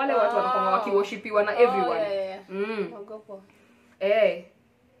 Wale watu wanakuwa wakiworshipiwa na everyone. Ogopo.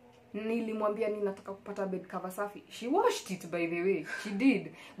 Nilimwambia ninataka kupata bed cover safi. She washed it, by the way. She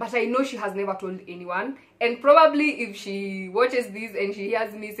did. But I know she has never told anyone. And probably if she watches this and she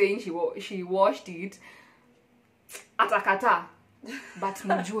hears me saying she washed it, atakata. But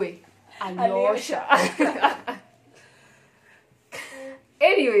mjue aliosha.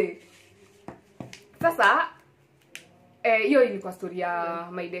 Anyway, sasa hiyo ilikuwa story ya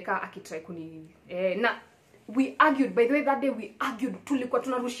Maideka akitry kuni na we argued. By the way, that day we argued. Tulikuwa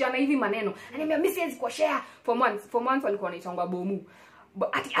tunarushiana hivi maneno. Ananiambia mimi siwezi kwa share for months walikuwa wanaitanga bomu.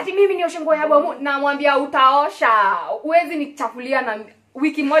 Ati mimi nioshe nguo ya bomu, na mwambia utaosha. Uwezi nichafulia na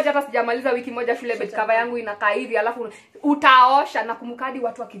wiki moja, hata sijamaliza wiki moja shule bed cover yangu inakaa hivi, alafu utaosha. Na kumkadi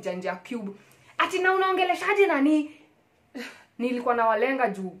watu wakijanja cube. Ati na unaongeleshaje nani? Nilikuwa na walenga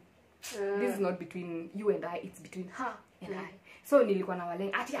juu. This is not between you and I, it's between her and I. So nilikuwa na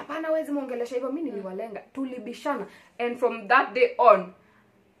walenga. Ati hapana wezi muongelesha hivyo, mimi niliwalenga. Tulibishana. And from that day on,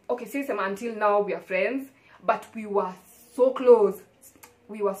 okay, since until now we are friends, but we were so close.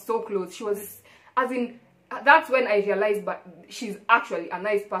 We were so close. She was, as in, that's when I realized, but she's actually a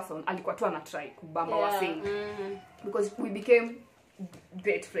nice person. Alikuwa tu anatry kubamba wase. Because we became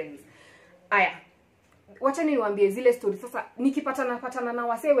great friends. Aya. Wacha niwaambie zile story. Sasa nikipatana na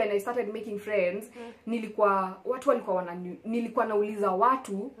wase when I started making friends, nilikuwa nauliza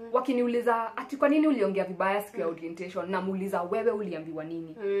watu, wakiniuliza ati kwa nini uliongea vibaya siku ya orientation, na muuliza wewe uliambiwa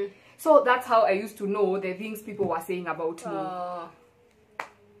nini. So that's how I used to know the things people were saying about me.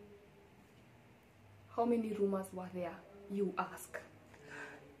 How many rumors were there? You ask.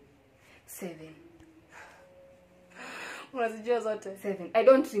 7. Unazijua zote? 7. I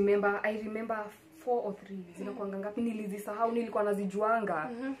don't remember. I remember 4 or 3. Zinakuanga ngapi nilizisahau, nilikuwa nazijuanga.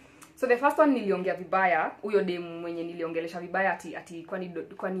 So the first one niliongea vibaya, huyo demu mwenye niliongelesha vibaya ati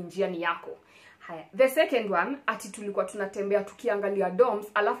kwani njia ni yako. Haya. The second one ati tulikuwa tunatembea tukiangalia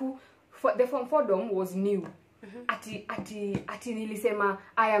dorms, alafu the form 4 dorm was new. Ati nilisema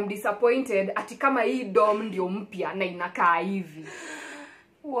I am disappointed ati kama hii dorm ndio mpya na inakaa hivi.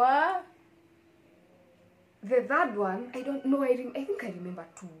 What? The third one, I don't know, I think I remember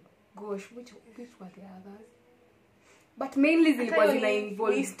 2. Gosh, which were the others? But mainly zilikuwa zina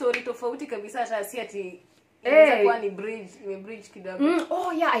involve ni story tofauti kabisa, hata si ati inaweza kuwa ni bridge kidogo.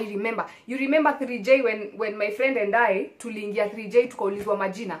 Oh yeah, I remember. You remember 3J when my friend and I tuliingia 3J tukaulizwa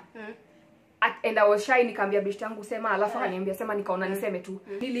majina. And I was shy, nikamwambia best yangu sema, alafu akaniambia sema, nikaona niseme tu.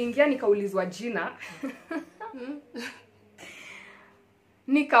 Niliingia nikaulizwa jina.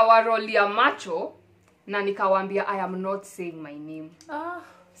 Nikawarolia macho na nikawaambia I am not saying my name.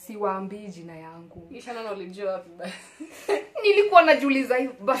 Siwaambii jina yangu. Shannon ulijua wapi basi? Nilikuwa najiuliza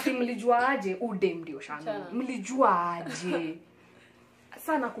basi mlijua aje udem ndio Shannon? Mlijua aje?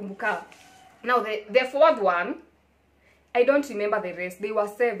 Sana kumbuka. Now the fourth one, I don't remember the rest. They were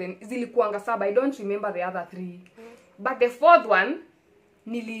 7. Zilikuanga 7. I don't remember the other 3. But the fourth one,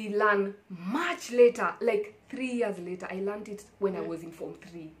 nili learn much later, like 3 years later. I learned it when I was in form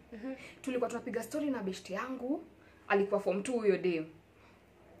 3. Tulikuwa tunapiga story na best yangu, alikuwa form 2 huyo day.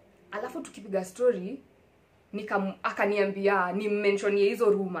 Alafu tukipiga story, akaniambia ni mentionie hizo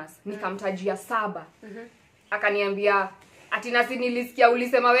rumors, nikamtajia 7. Akaniambia ati nasi nilisikia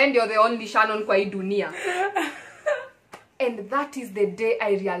ulisema wewe ndio the only Shannon kwa hii dunia. And that is the day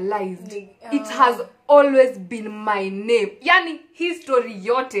I realized it has always been my name. Yani history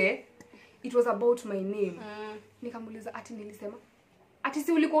yote, it was about my name. Nikamuuliza ati nilisema, ati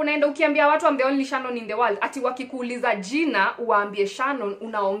si ulikuwa unaenda ukiambia watu I'm the only Shannon in the world. Ati wakikuuliza jina uwaambie Shannon,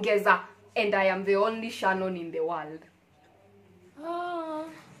 unaongeza and I am the only Shannon in the world.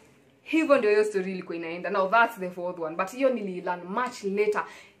 Hivyo ndio hiyo story ilikuwa inaenda. Now that's the fourth one, but hiyo nililearn much later.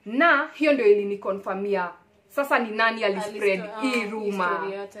 Na hiyo ndio iliniconfirmia sasa ni nani alispread hii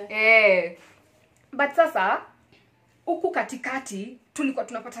rumor. But sasa huku katikati tulikuwa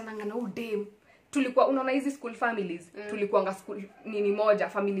tunapatana na udem. Tulikuwa unaona hizi school families, tulikuanga school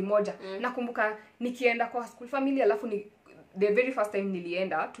family moja. Nakumbuka nikienda kwa school family, alafu the very first time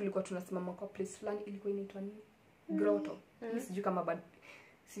nilienda tulikuwa tunasimama kwa place fulani, ilikuwa inaitwa nini? Grotto. Sijui kama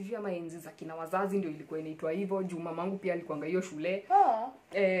sijui ama enzi za kina wazazi ndio ilikuwa inaitwa hivyo. Juu mamangu pia alikuanga hiyo shule.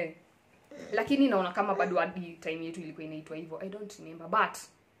 Lakini naona kama bado hadi time yetu ilikuwa inaitwa hivyo. I don't remember, but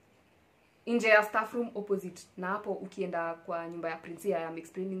nje ya staff room opposite, na hapo ukienda kwa nyumba ya Prince, I am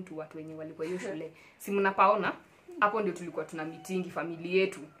explaining to watu wenye walikuwa hiyo shule, si mnapaona hapo ndio tulikuwa tuna meeting familia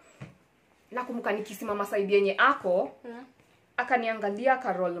yetu. Nakumbuka nikisimama side yenye ako akaniangalia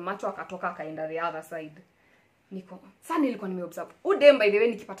Carol macho akatoka akaenda the other side. Sasa nilikuwa nimeobserve udem by the way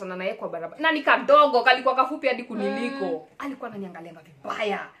nikipatana naye kwa barabara na nikadogo kalikuwa kafupi hadi kuniliko alikuwa ananiangalia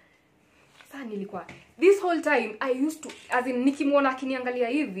vibaya. Sasa nilikuwa this whole time I used to as in nikimuona akiniangalia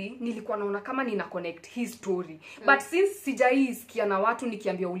hivi nilikuwa naona kama nina connect his story but since sijaisikia na watu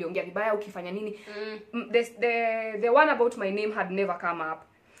nikiambia uliongea vibaya ukifanya nini the one about my name had never come up,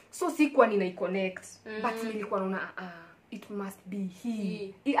 so sikuwa nina connect but nilikuwa naona it must be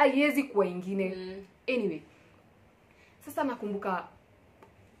he haiwezi kuwa ingine. Anyway, sasa nakumbuka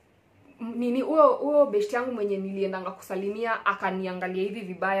nini huyo best yangu mwenye niliendanga kusalimia akaniangalia hivi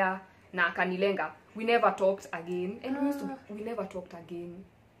vibaya na akanilenga. We never talked again and we never talked again.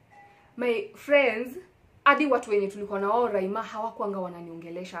 My friends hadi watu wenye tulikuwa na wao Raima hawakuanga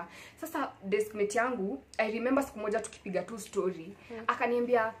wananiongelesha. Sasa deskmate yangu I remember siku moja tukipiga tu story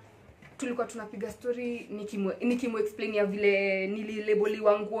akaniambia tulikuwa tunapiga story nikimu-explainia vile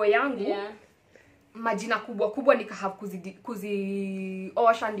nililabeliwa nguo yangu majina kubwa nikahave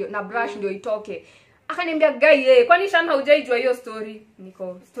kuziosha ndio na brush ndio itoke. Akaniambia guy kwani Shannon hujaijua hiyo story?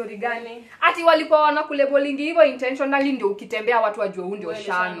 Story gani? Ati walikuwa wanakulabelingi hivyo intentionally ndio ukitembea watu wajue huyu ndio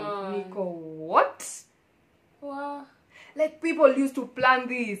Shannon. What? Wow. Like people used to plan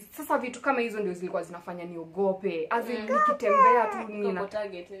this. Sasa vitu kama hizo ndio zilikuwa zinafanya niogope. As in nikitembea tu nina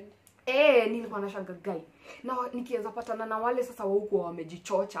targeted. Nilikuwa nashanga guy. Na nikiweza patana na wale sasa huko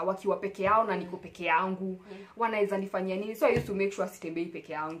wamejichocha wakiwa peke yao na niko peke yangu. Wanaweza nifanyia nini? So I used to make sure sitembei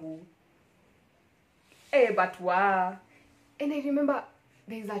peke yangu. But wow. And I remember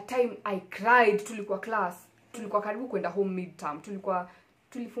there's a time I cried. Tulikuwa class. Tulikuwa karibu kwenda home midterm.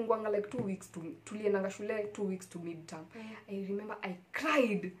 Tulifungwanga like 2 weeks to tuliendanga shule 2 weeks to midterm. I remember I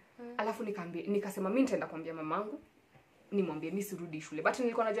cried. Alafu nikasema mimi nitaenda kuambia mamangu. Nimwambie mimi sirudi shule. But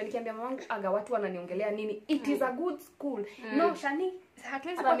nilikuwa najua nikiambia mamangu aga watu wananiongelea nini. It is a good school. No, Shani, at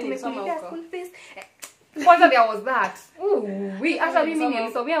least tumekulipa school fees. Kwanza there was that. Hata mimi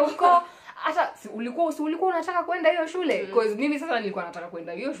nilisomea huko. Hata ulikuwa unataka kwenda hiyo shule because mimi sasa nilikuwa nataka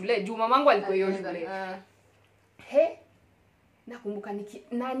kwenda hiyo shule juu mamangu alikuwa hiyo shule. Nakumbuka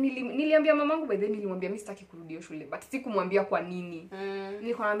niliambia mamangu by then nilimwambia mimi sitaki kurudi hiyo shule but sikumwambia kwa nini.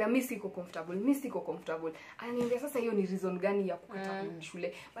 Nilikuwa naambia mimi siko comfortable. Ananiambia sasa hiyo ni reason gani ya kukataa kurudi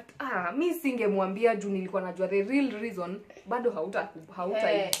shule? But mimi singemwambia juu nilikuwa najua the real reason bado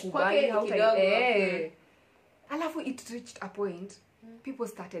hautakubali. Alafu it reached a point people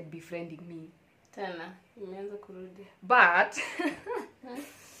started befriending me. Tena imeanza kurudi. But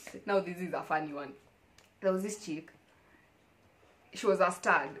now this is a funny one. There was this chick. She was a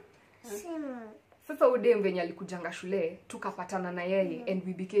stud. Sasa udem venye alikujanga shule tukapatana na yeye and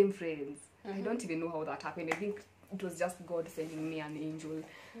we became friends. I don't even know how that happened. I think it was just God sending me an angel.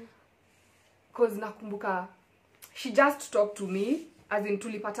 Cause nakumbuka she just talked to me as in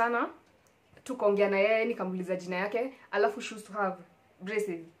tulipatana tukaongea na yeye nikamuuliza jina yake alafu she used to have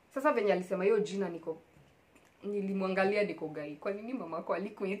braces. Sasa venye alisema hiyo jina nilimwangalia niko gai. Kwa nini mamako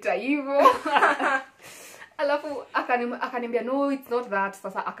alikuita hivyo? Alafu akaniambia no it's not that.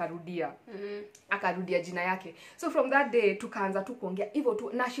 Sasa akarudia jina yake. So from that day tukaanza tu kuongea hivyo tu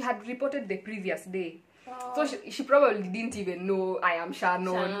na she had reported the previous day. So she probably didn't even know I am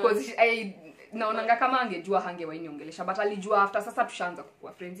Shannon because naonanga kama angejua hangewainiongelesha but alijua after sasa tushaanza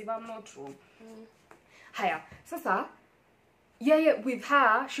kuwa friends if I'm not wrong. Haya sasa yeye with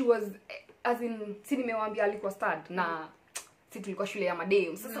her she was as in si nimewaambia alikuwa stud na si tulikuwa shule ya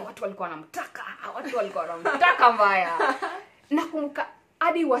madem. Sasa watu walikuwa wanamtaka mbaya. Nakumbuka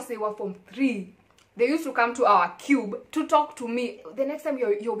hadi wase wa form 3 they used to come to our cube to talk to me. The next time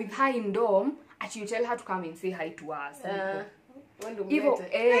you're with her in dorm at you tell her to come and say hi to us. Hivyo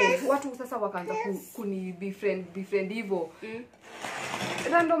watu sasa wakaanza kuni befriend hivyo.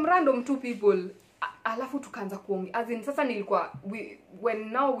 Random two people. Alafu tukaanza kuongea as in sasa nilikuwa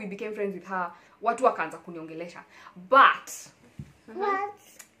when now we became friends with her watu wakaanza kuniongelesha but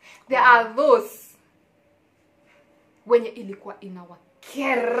there are those wenye ilikuwa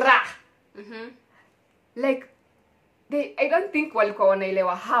inawakera like I don't think walikuwa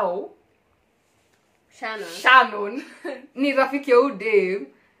wanaelewa how Shannon ni rafiki ya udem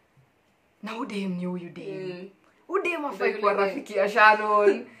na udem ni huyu dem. Udem afai kuwa rafiki ya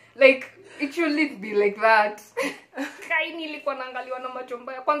Shannon. Like it shouldn't be like that. Kai nilikuwa naangaliwa na macho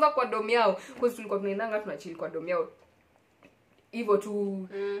mbaya kwanza kwa dom yao because tulikuwa tunaendanga tunachill kwa dom yao. Hivyo tu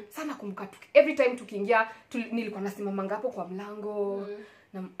sana kumbuka every time tukiingia nilikuwa nasimama ngapo kwa mlango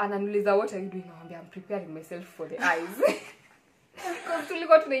na ananiuliza what are you doing? Naambia I'm preparing myself for the eyes. Kwa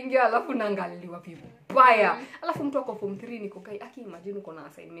tulikuwa tunaingia alafu naangaliwa vibaya. Alafu mtu ako form 3 niko kai aki imagine uko na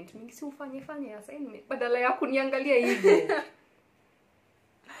assignment mingi si ufanye assignment badala ya kuniangalia hivyo.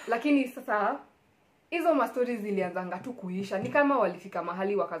 Lakini sasa hizo ma stories zilianzanga tu kuisha. Ni kama walifika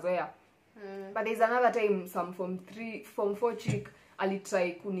mahali wakazoea. But there's another time some form 4 chick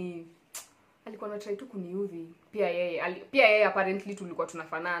alikuwa na try tu kuniudhi. Pia yeye apparently tulikuwa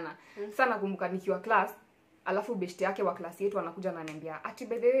tunafanana. Sasa nakumbuka nikiwa class, alafu best yake wa class yetu anakuja na ananiambia, "Ati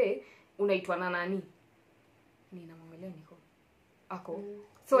by the way, unaitwa na nani?" Ninamwangalia niko. Ako.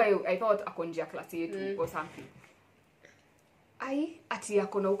 So I thought ako nje ya class yetu or something. Ati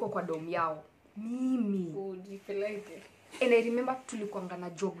yako na huko kwa dom yao. Mimi. Ujipeleke. And I remember tulikuanga na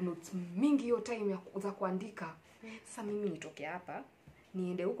job notes mingi hiyo time za kuandika. Sasa mimi nitoke hapa,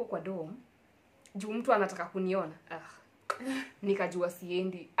 niende huko kwa dom. Juu mtu anataka kuniona. Nikajua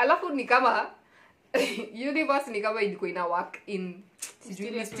siendi. Alafu ni kama universe ni kama ilikuwa ina work in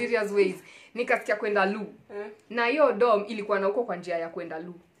mysterious ways. Nikasikia kwenda Lu. Na hiyo dom ilikuwa na huko kwa njia ya kwenda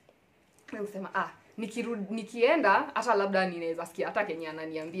Lu. Nasema nikienda hata labda ninaweza sikia hata Kenya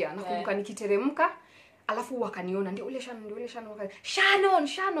ananiambia. Nakumbuka nikiteremka alafu wakaniona ndio ule Shannon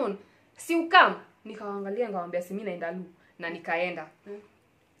Shannon si ukam. Nikaangalia ngawaambia si mimi naenda Lu na nikaenda.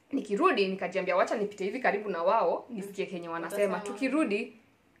 Nikirudi nikajiambia wacha nipite hivi karibu na wao nisikie Kenya wanasema. Tukirudi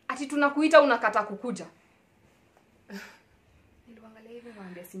ati tunakuita unakata kukuja. Niliangalia hivi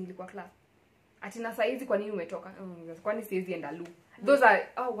ngawaambia si nilikuwa class. Ati na saa hizi kwa nini umetoka? Kwani siwezi enda Lu. Those are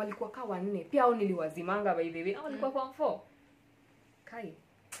walikuwa kaa 4. Pia hao niliwazimanga by the way. Walikuwa form 4. Kai.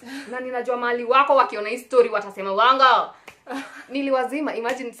 Na ninajua mahali wako wakiona hii story watasema wanga. Niliwazima.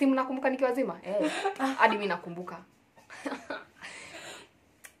 Imagine si mnakumbuka nikiwazima? Hadi mimi nakumbuka.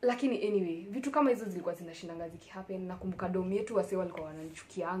 Lakini anyway, vitu kama hizo zilikuwa zinashindanga zikihappen. Nakumbuka dom yetu wase walikuwa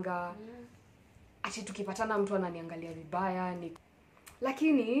wananichukianga. Ati tukipatana mtu ananiangalia vibaya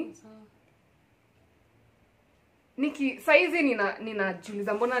lakini saizi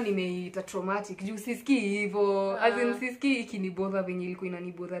ninajiuliza mbona nimeita traumatic juu sisikii hivyo as in sisikii ikinibother venye ilikuwa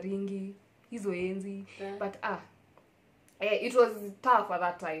inanibother ringi hizo enzi but it was tough at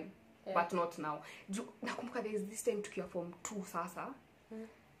that time but not now. Nakumbuka there is this time tukiwa form 2 sasa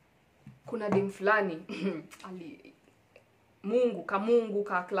kuna dem fulani Mungu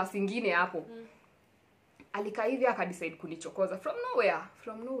ka class nyingine hapo alikaa hivi akadecide kunichokoza from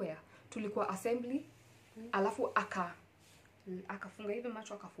nowhere tulikuwa assembly alafu akafunga hivi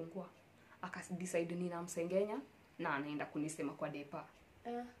macho akafungua akadecide ninamsengenya na anaenda kunisema kwa depa.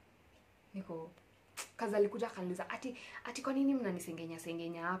 Niko kaza alikuja akaniuliza ati kwa nini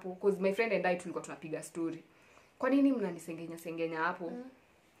mnanisengenya hapo because my friend and I tulikuwa tunapiga story. Kwa nini mnanisengenya hapo?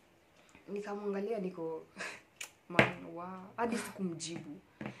 Nikamwangalia niko hadi sikumjibu.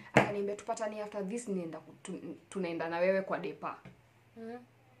 Akaniambia tupatane after this tunaenda na wewe kwa depa.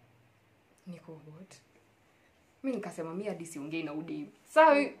 Niko what? Mimi nikasema mimi hadi siongei na udem.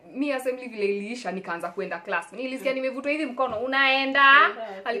 Sasa mimi assembly vile iliisha nikaanza kwenda class. Nilisikia nimevutwa hivi mkono unaenda.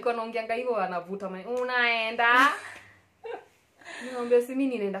 Alikuwa anaongeanga hivyo anavuta unaenda. Niambia si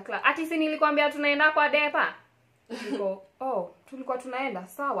mimi ninaenda class. Ati si nilikwambia tunaenda kwa depa. Niko tulikuwa tunaenda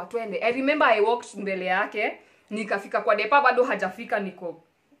sawa twende. I remember I walked mbele yake nikafika kwa depa bado hajafika niko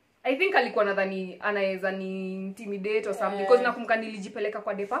I think alikuwa nadhani anaweza ni intimidate or something because nakumbuka nilijipeleka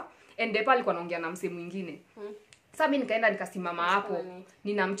kwa depa and depa alikuwa anaongea na msee mwingine. Sasa mimi nikaenda nikasimama hapo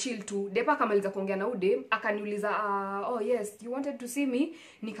ninamchill tu. Depa akamaliza kuongea na ude akaniuliza yes you wanted to see me.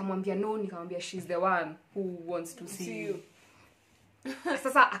 Nikamwambia no, nikamwambia she's the one who wants to see you.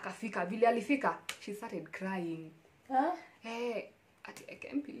 Sasa akafika vile alifika she started crying. I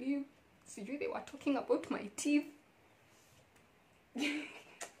can't believe sijui they were talking about my teeth.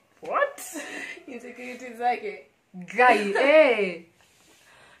 What? Insecurity zake. Guy,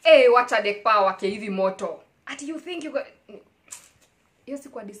 wacha dekpa wake hivi moto. Ati you think you got hiyo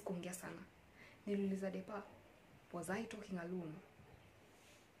siku hadi sikuongea sana. Niliuliza depa, was I talking alone?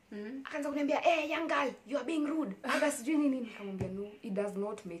 Akaanza kuniambia, young girl, you are being rude. Aga sijui nini. Nikamwambia no, it does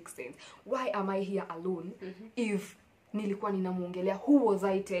not make sense. Why am I here alone if nilikuwa ninamuongelea who was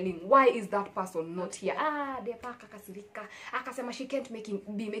I telling? Why is that person not here? Depa akakasirika. Akasema she can't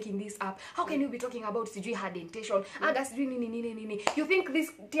be making this up. How can you be talking about sijui her dentation? Aga sijui nini. You think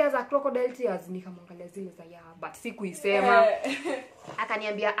these tears are crocodile tears? Nikamwangalia zile za but sikuisema.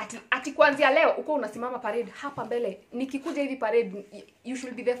 Akaniambia ati kuanzia leo uko unasimama parade hapa mbele. Nikikuja hivi parade you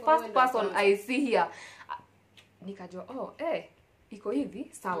should be the first person I see here. Nikajua iko hivi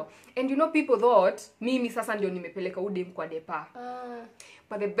sawa. And you know people thought mimi sasa ndio nimepeleka udem kwa depa.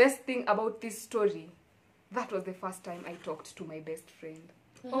 But the best thing about this story, that was the first time I talked to my best friend.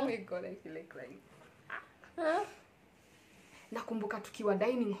 Oh my god, I feel like crying. nakumbuka tukiwa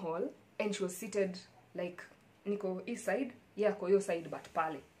dining hall and she was seated like niko east side, yeah, kwa hiyo side but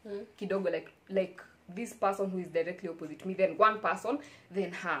pale kidogo like this person who is directly opposite me, then one person,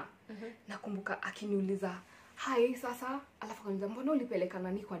 then her. Nakumbuka akiniuliza hi sasa, alafu akaniuliza mbona ulipeleka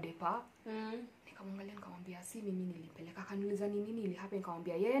nani kwa depa? Nikamwangalia nikamwambia si mimi nilipeleka. Akaniuliza ni nini ili happen?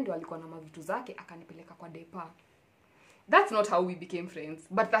 Nikamwambia yeye ndio alikuwa na mavitu zake akanipeleka kwa depa. That's not how we became friends,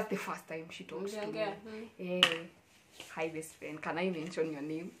 but that's the first time she talked to me. Hi best friend, can I mention your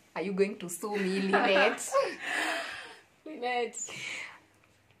name? Are you going to sue me, Lynette? Lynette.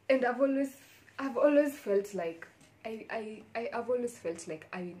 And I've always felt like I've always felt like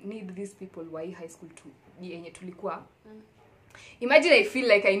I need these people why high school to yenye tulikuwa. Imagine I feel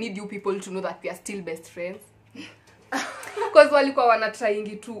like I need you people to know that we are still best friends. Because walikuwa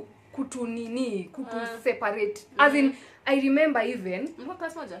wanatrying to kutu separate. As in I remember even mko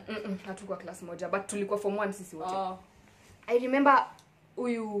class moja? Hatukuwa class moja but tulikuwa form 1 sisi wote. I remember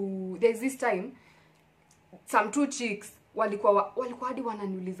there's this time some two chicks walikuwa hadi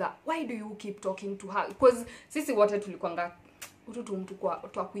wananiuliza why do you keep talking to her, because sisi wote tulikuanga mtu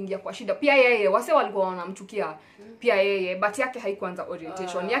kwa kuingia kwa shida. Pia yeye wase walikuwa wanamchukia pia yeye, but yake haikuanza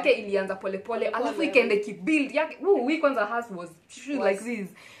orientation yake ilianza polepole alafu ikaende kibuild yake. We kwanza has was like this,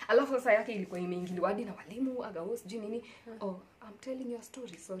 alafu sasa yake ilikuwa imeingiliwa hadi na walimu agawos nini. I'm telling your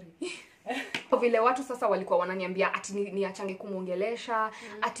story, sorry. Kwa vile watu sasa walikuwa wananiambia ati niachange kumuongelesha,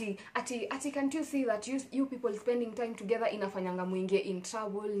 ati can't you see that you people spending time together inafanyanga muingie in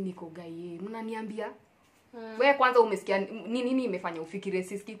trouble. Niko gaye mnaniambia wewe kwanza umesikia nini imefanya ufikire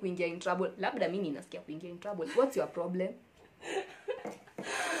sisi kuingia in trouble? Labda mimi nasikia kuingia in trouble. What's your problem?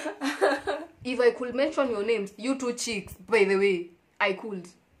 If I could mention your names, you two chicks, by the way, I could.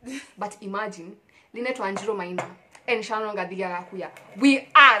 But imagine Lynette Wanjiro Maina and Shannon Gadiga, we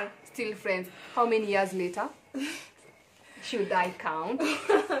are still friends. How many years later? Should I count?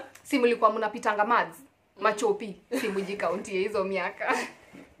 Simulikuwa mnapitanga mads machopi, simuji count hizo miaka.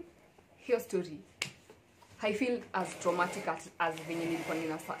 Hiyo story I feel as traumatic as venye nilikuwa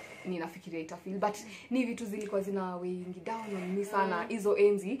ninafikiria ita feel, but ni vitu zilikuwa zina weighing down on me sana hizo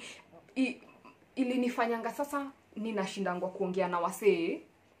enzi. Ilinifanyanga sasa ninashindangwa kuongea na wasee,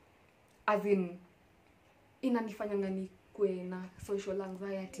 as in inanifanyanga nikwe na social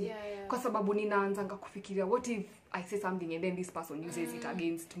anxiety. Kwa sababu ninaanzanga kufikiria what if I say something and then this person uses it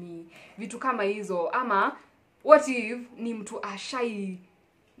against me, vitu kama hizo. Ama what if ni mtu ashai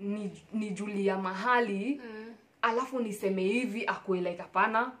ni Julia mahali alafu niseme hivi akue like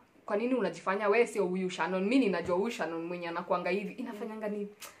hapana, kwa nini unajifanya wewe sio huyu Shannon, mimi ninajua huyu Shannon mwenye anakuanga hivi. Inafanyanga ni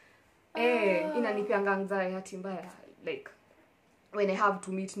inanipianga anxiety mbaya, like when I have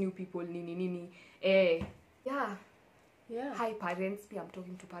to meet new people nini. Yeah. Hi parents, I'm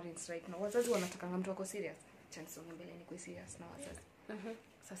talking to parents right now. Wazazi wanatakanga mtu wako serious. Chance mbele ni kwa serious na wazazi.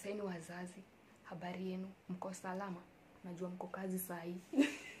 Sasa ni wazazi, habari yenu, mko salama? Najua mko kazi sahi.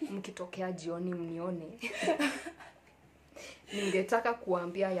 Mkitokea jioni mnione. Ningetaka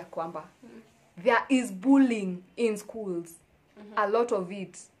kuambia ya kwamba there is bullying in schools. A lot of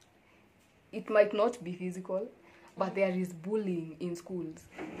it. It might not be physical, but there is bullying in schools.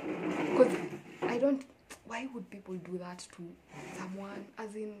 Because why would people do that to someone?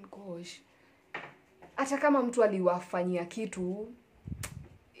 As in, gosh. Hata kama mtu aliwafanyia kitu,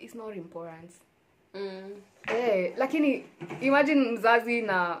 it's not important. Lakini imagine mzazi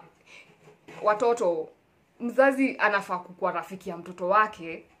na watoto, mzazi anafaa kuwa rafiki ya mtoto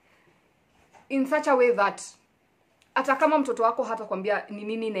wake in such a way that hata kama mtoto wako hata kwambia ni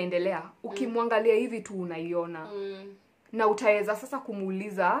nini inaendelea, ukimwangalia hivi tu unaiona. Na utaweza sasa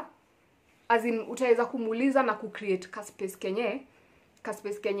kumuuliza, as in utaweza kumuuliza na kucreate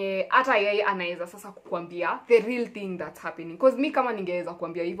space kenye hata yeye anaweza sasa kukuambia the real thing that's happening. Because me kama ningeweza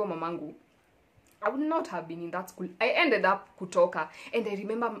kuambia hivyo mamangu, I would not have been in that school. I ended up kutoka. And I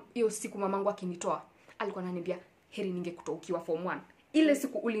remember hiyo siku mamangu akinitoa, alikuwa ananiambia heri ningekutoa ukiwa form 1. Ile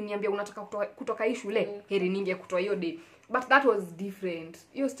siku uliniambia unataka kutoka hii shule, heri ningekutoa hiyo day. But that was different.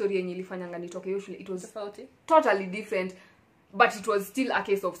 Hiyo story yenye ilifanyanga nitoke hiyo shule, it was totally different. But it was still a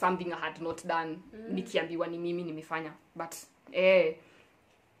case of something I had not done. Nikiambiwa ni mimi nimefanya. But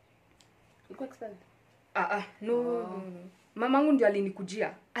uko expelled? No. Mamangu ndio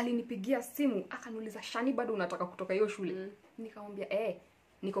alinipigia simu akaniuliza, Shani bado unataka kutoka hiyo shule? Nikamwambia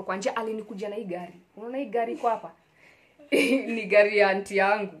niko kwa njia. Alinikujia na hii gari. Unaona hii gari iko hapa? Ni gari ya aunti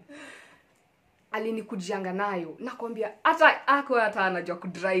yangu. Alinikujianga nayo. Nakwambia hata anajua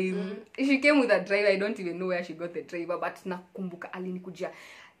kudrive. She came with a driver. I don't even know where she got the driver, but nakumbuka alinikujia.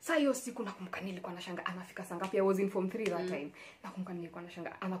 Sasa hiyo siku nakumbuka nilikuwa nashanga anafika saa ngapi. I was in form 3 that time. Nakumbuka nilikuwa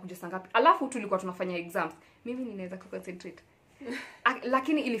nashanga anakuja saa ngapi. Alafu tulikuwa tunafanya exams. Mimi ninaweza concentrate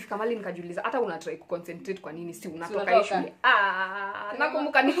Lakini ilifika mali nikajiuliza hata una try kuconcentrate kwa nini si unatoka shule.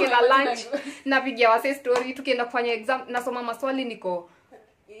 Nakumbuka nikila lunch napigia wase story tukienda kufanya exam nasoma maswali niko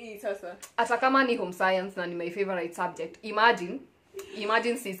sasa hata kama ni home science na ni my favorite subject.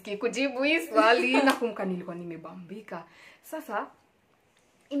 Imagine sisiki kujibu hii swali. Nakumbuka nilikuwa nimebambika. Sasa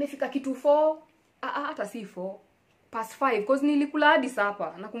imefika kitu 4 hata si 4 past 5 because nilikula hadi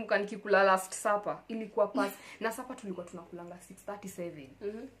supper. Nakumbuka nikikula last supper ilikuwa past na supper tulikuwa tunakulanga 6:37.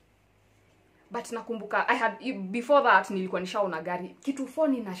 But nakumbuka before that nilikuwa nishaona gari kitu 4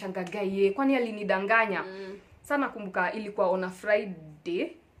 ninashanga gaye kwani alinidanganya. Sana nakumbuka ilikuwa on a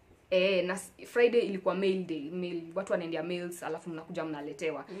Friday. Na Friday ilikuwa mail day. Watu wanaendea mails alafu mnakuja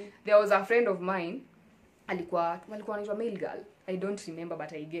mnaletewa. There was a friend of mine walikuwa anaitwa mail girl. I don't remember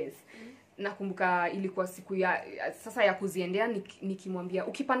but I guess. Nakumbuka ilikuwa siku ya sasa ya kuziendea nikimwambia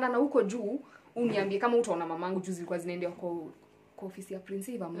ukipanda na huko juu uniambie kama utaona mamangu juu zilikuwa zinaendea kwa ofisi ya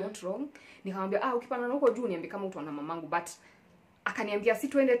principal, I'm not wrong. Nikamwambia ukipanda na huko juu niambie kama utaona mamangu but akaniambia si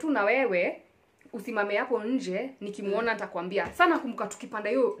tuende tu na wewe usimame hapo nje nikimuona nitakwambia. Sana kumbuka tukipanda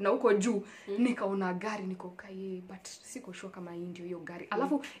hiyo na huko juu nikaona gari niko kaye but siko sure kama hii ndio hiyo gari.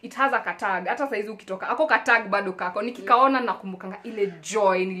 Alafu it has a tag. Hata saizi ukitoka ako tag bado kako. Nikikaona nakumbukanga ile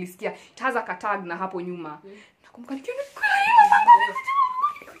joy nilisikia. It has a tag na hapo nyuma. Nakumbuka nikiona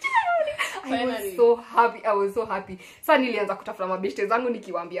I was so happy. Sasa nilianza kutafuta mabeshte zangu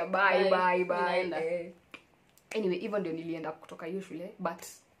nikiwaambia bye. Anyway, even ndio nilienda kutoka hiyo shule but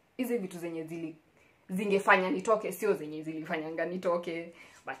hizi vitu zenye zingefanya nitoke sio zenye zilifanyanga nitoke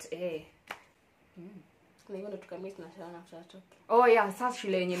but na hivyo ndo tukamit na Shannon after that. Yeah, sasa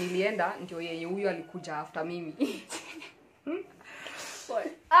shule yenye nilienda ndio yenye huyo alikuja after mimi.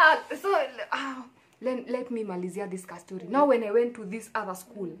 Let me malizia this story. Now when I went to this other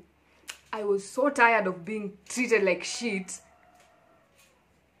school I was so tired of being treated like shit.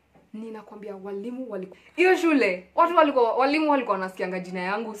 Ninakwambia walimu hiyo shule walimu walikuwa wanasikianga jina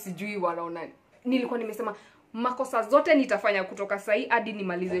yangu sijui wanaona. Nilikuwa nimesema makosa zote nitafanya kutoka sahi hadi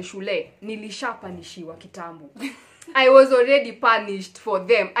nimalize shule. Nilishapanishiwa kitambo. I was already punished for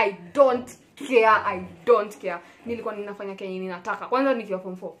them. I don't care. Nilikuwa ninafanya kenye ninataka. Kwanza nikiwa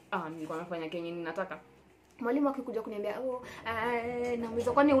form 4 nilikuwa nafanya kenye ninataka. Mwalimu akikuja kuniambia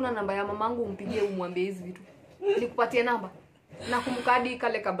naweza kwani una namba ya mamangu umpigie umwambie hizi vitu. Nikupatie namba. Nakumbuka hadi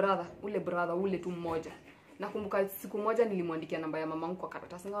kale ka brother ule tu mmoja. Nakumbuka siku moja nilimwandikia namba ya mamangu kwa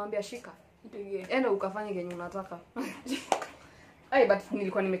karatasi nikamwambia shika. Enda ukafanye kenye unataka. But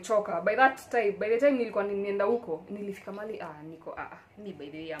nilikuwa nimechoka. By the time nilikuwa nienda huko, nilifika mali niko ni by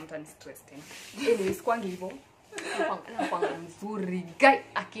the way I'm too stressed. Anyway, sikwangi hivyo. Nakwanga mzuri. Guy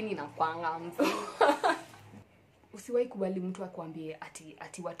akini nakwanga mzuri. Usiwahi kubali mtu akwambie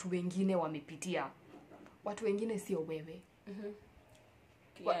ati watu wengine wamepitia. Watu wengine sio wewe.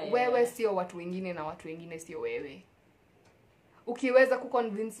 Wewe sio watu wengine na watu wengine sio wewe. Ukiweza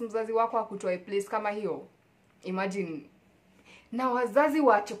kuconvince mzazi wako akutoe place kama hiyo, imagine. Na wazazi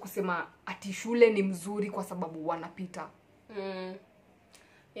waache kusema ati shule ni mzuri kwa sababu wanapita.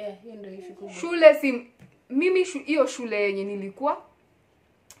 Hiyo ndio issue kubwa. Shule si mimi hiyo shule yenye nilikuwa,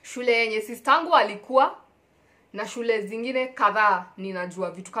 shule yenye sistangu alikuwa na shule zingine kadhaa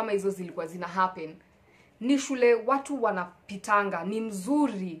ninajua vitu kama hizo zilikuwa zina happen. Ni shule watu wanapitanga, ni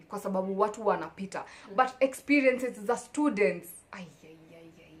mzuri kwa sababu watu wanapita. But experiences za students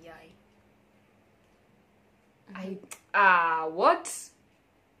what?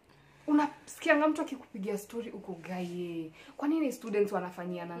 Unasikianga mtu akikupigia story uko gaye. Kwa nini students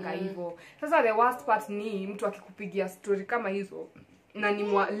wanafanyiana hivyo? Sasa the worst part ni mtu akikupigia story kama hizo na ni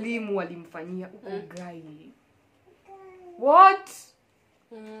mwalimu alimfanyia uko gaye. What?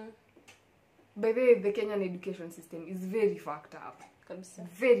 By the way, the Kenyan education system is very fucked up. Kabisa.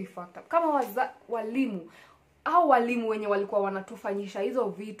 Very fucked up. Kama walimu wenye walikuwa wanatufanyisha hizo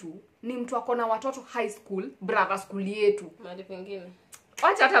vitu ni mtu akona watoto high school, brother school yetu. Mahali pengine.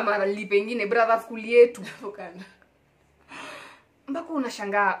 Acha hata mahali pengine, brother school yetu. Ukana. Mbako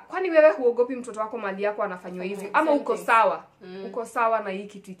unashangaa, kwani wewe huogopi mtoto wako mali yako anafanywa hizi? Ama uko sawa? Uko sawa na hii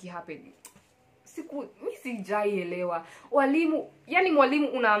kitu iki happen? Mimi sijaielewa. Yani mwalimu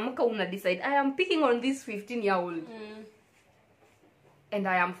unaamka una decide I am picking on this 15-year-old. And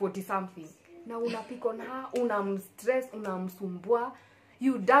I am 40 something. Na unapick on her, unamstress, unamsumbua,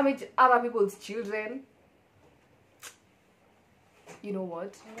 you damage other people's children. You know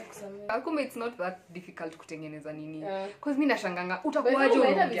what? Kumbe it's not that difficult kutengeneza nini. Because mimi nashanganga utakuwaje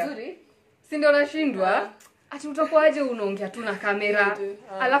unaongea? Si ndio nashindwa? Ati utakuwaje unaongea tu na kamera?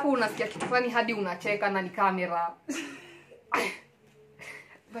 Alafu unasikia kitu fulani hadi unacheka na ni kamera.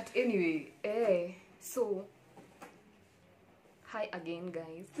 But anyway, so Hi again,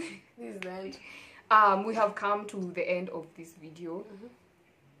 guys. This is the end. We have come to the end of this video.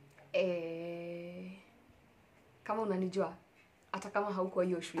 Kama unanijua, hata kama hauko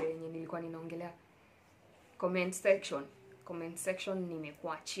hiyo shule yenye nilikuwa ninaongelea, comment section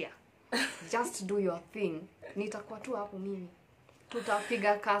nimekuachia. Just do your thing. Nitakuwa tu hapo mimi.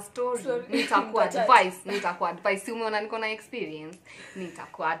 Tutapiga ka story. Nitakuwa advice. Si umeona niko na experience.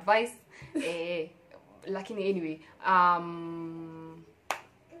 Nitakuwa advice. Lakini anyway,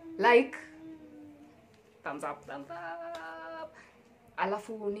 like, thumbs up.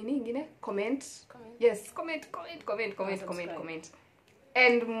 Alafu nini ingine? Comment. Yes, comment.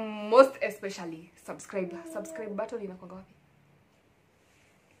 And most especially subscribe button inakuwa wapi?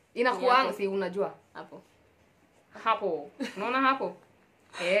 Inakuwa si unajua hapo. Unaona hapo?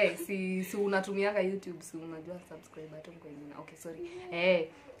 Si unatumianga YouTube, si unajua subscribe button kwa nini? Okay, sorry.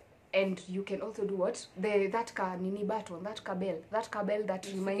 And you can also do what? That bell that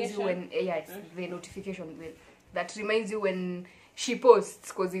reminds you when the notification bell that reminds you when she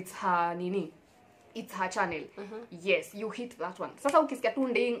posts, because it's her it's her channel. Yes, you hit that one. Sasa ukisikia tu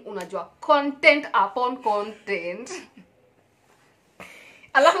nding unajua content upon content.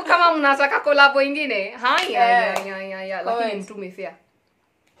 Alafu kama mnataka collab nyingine, haya lakini mtume fair.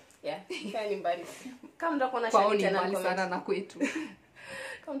 Fair ni mbali. Kama mtako na Shannon tena comment sana na kwetu.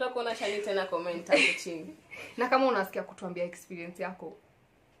 Kama mtako na Shannon tena comment hapo chini. Na kama unasikia kutuambia experience yako,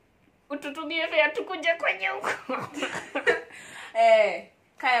 ututumie fair tukuje kwenye huko.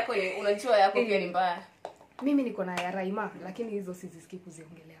 Kaya kwenye unajua yako pia ni mbaya. Mimi niko na ya Raima, lakini hizo sizisikii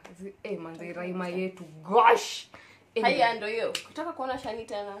kuziongelea. Manze Raima yetu, gosh. Haya ndio hiyo. Kutaka kuona Shannon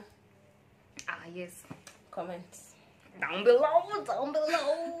tena? Yes. Comments down below.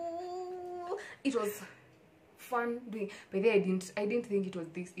 It was fun doing, but I didn't think it was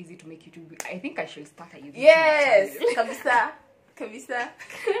this easy to make YouTube. I think I should start a YouTube channel. Yes, kabisa.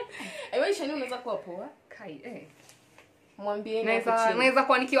 Aiwe Shannon unaweza kuwa poa. Mwambie naweza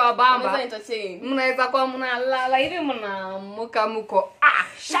kwa nikiwa bamba. Mnaweza kwa mnalala hivi mko.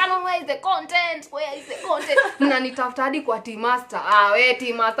 Shannon, where is the content? Mnanitafuta hadi kwa team master. We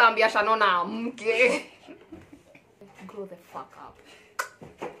team master ambia Shannon amke. Grow the fuck up.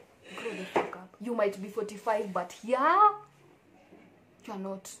 You might be 45, but you are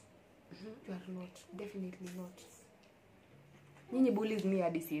not. You are not. Definitely not. Nyinyi bullies me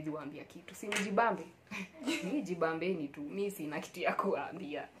hadi siwezi waambia kitu. Si mjibambe. Mjibambeni tu. Mimi sina kitu ya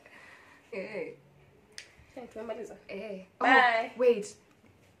kuambia. Tumemaliza. Bye. Wait.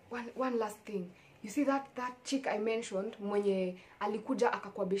 One last thing. You see that chick I mentioned mwenye alikuja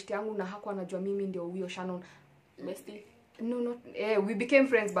akakuwa best yangu na hakuwa anajua mimi ndio huyo Shannon. Bestie? No, not we became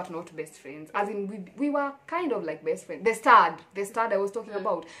friends but not best friends. As in we were kind of like best friends. The stud I was talking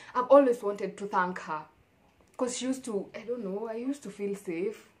about. I've always wanted to thank her. Because she used to, I don't know, I used to feel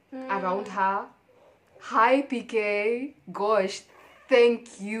safe around her. Hi PK. Gosh,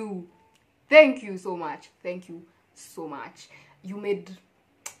 thank you. Thank you so much. You made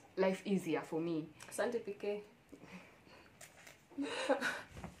life easier for me. Asante PK.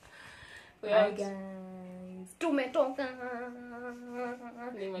 Hi guys. Tumetoka.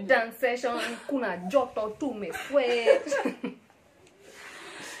 Dance session. Kuna joto tumesweat.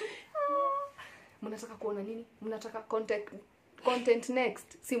 Mnataka kuona nini? Mnataka content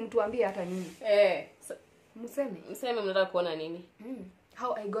next? Si mtuambie hata nini. Mseme mnataka kuona nini?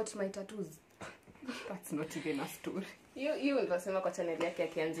 How I got my tattoos. That's not even a story. You unasema kwa channel yake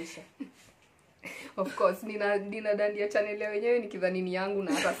akianzisha. Of course, nina dandia channel wenyewe nikidhani ni yangu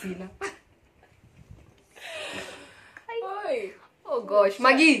na hata sina. Oh gosh,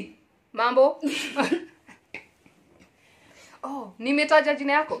 Magi. Mambo? Nimetaja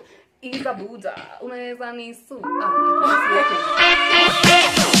jina yako. Iza Buddha. Unaweza nisu.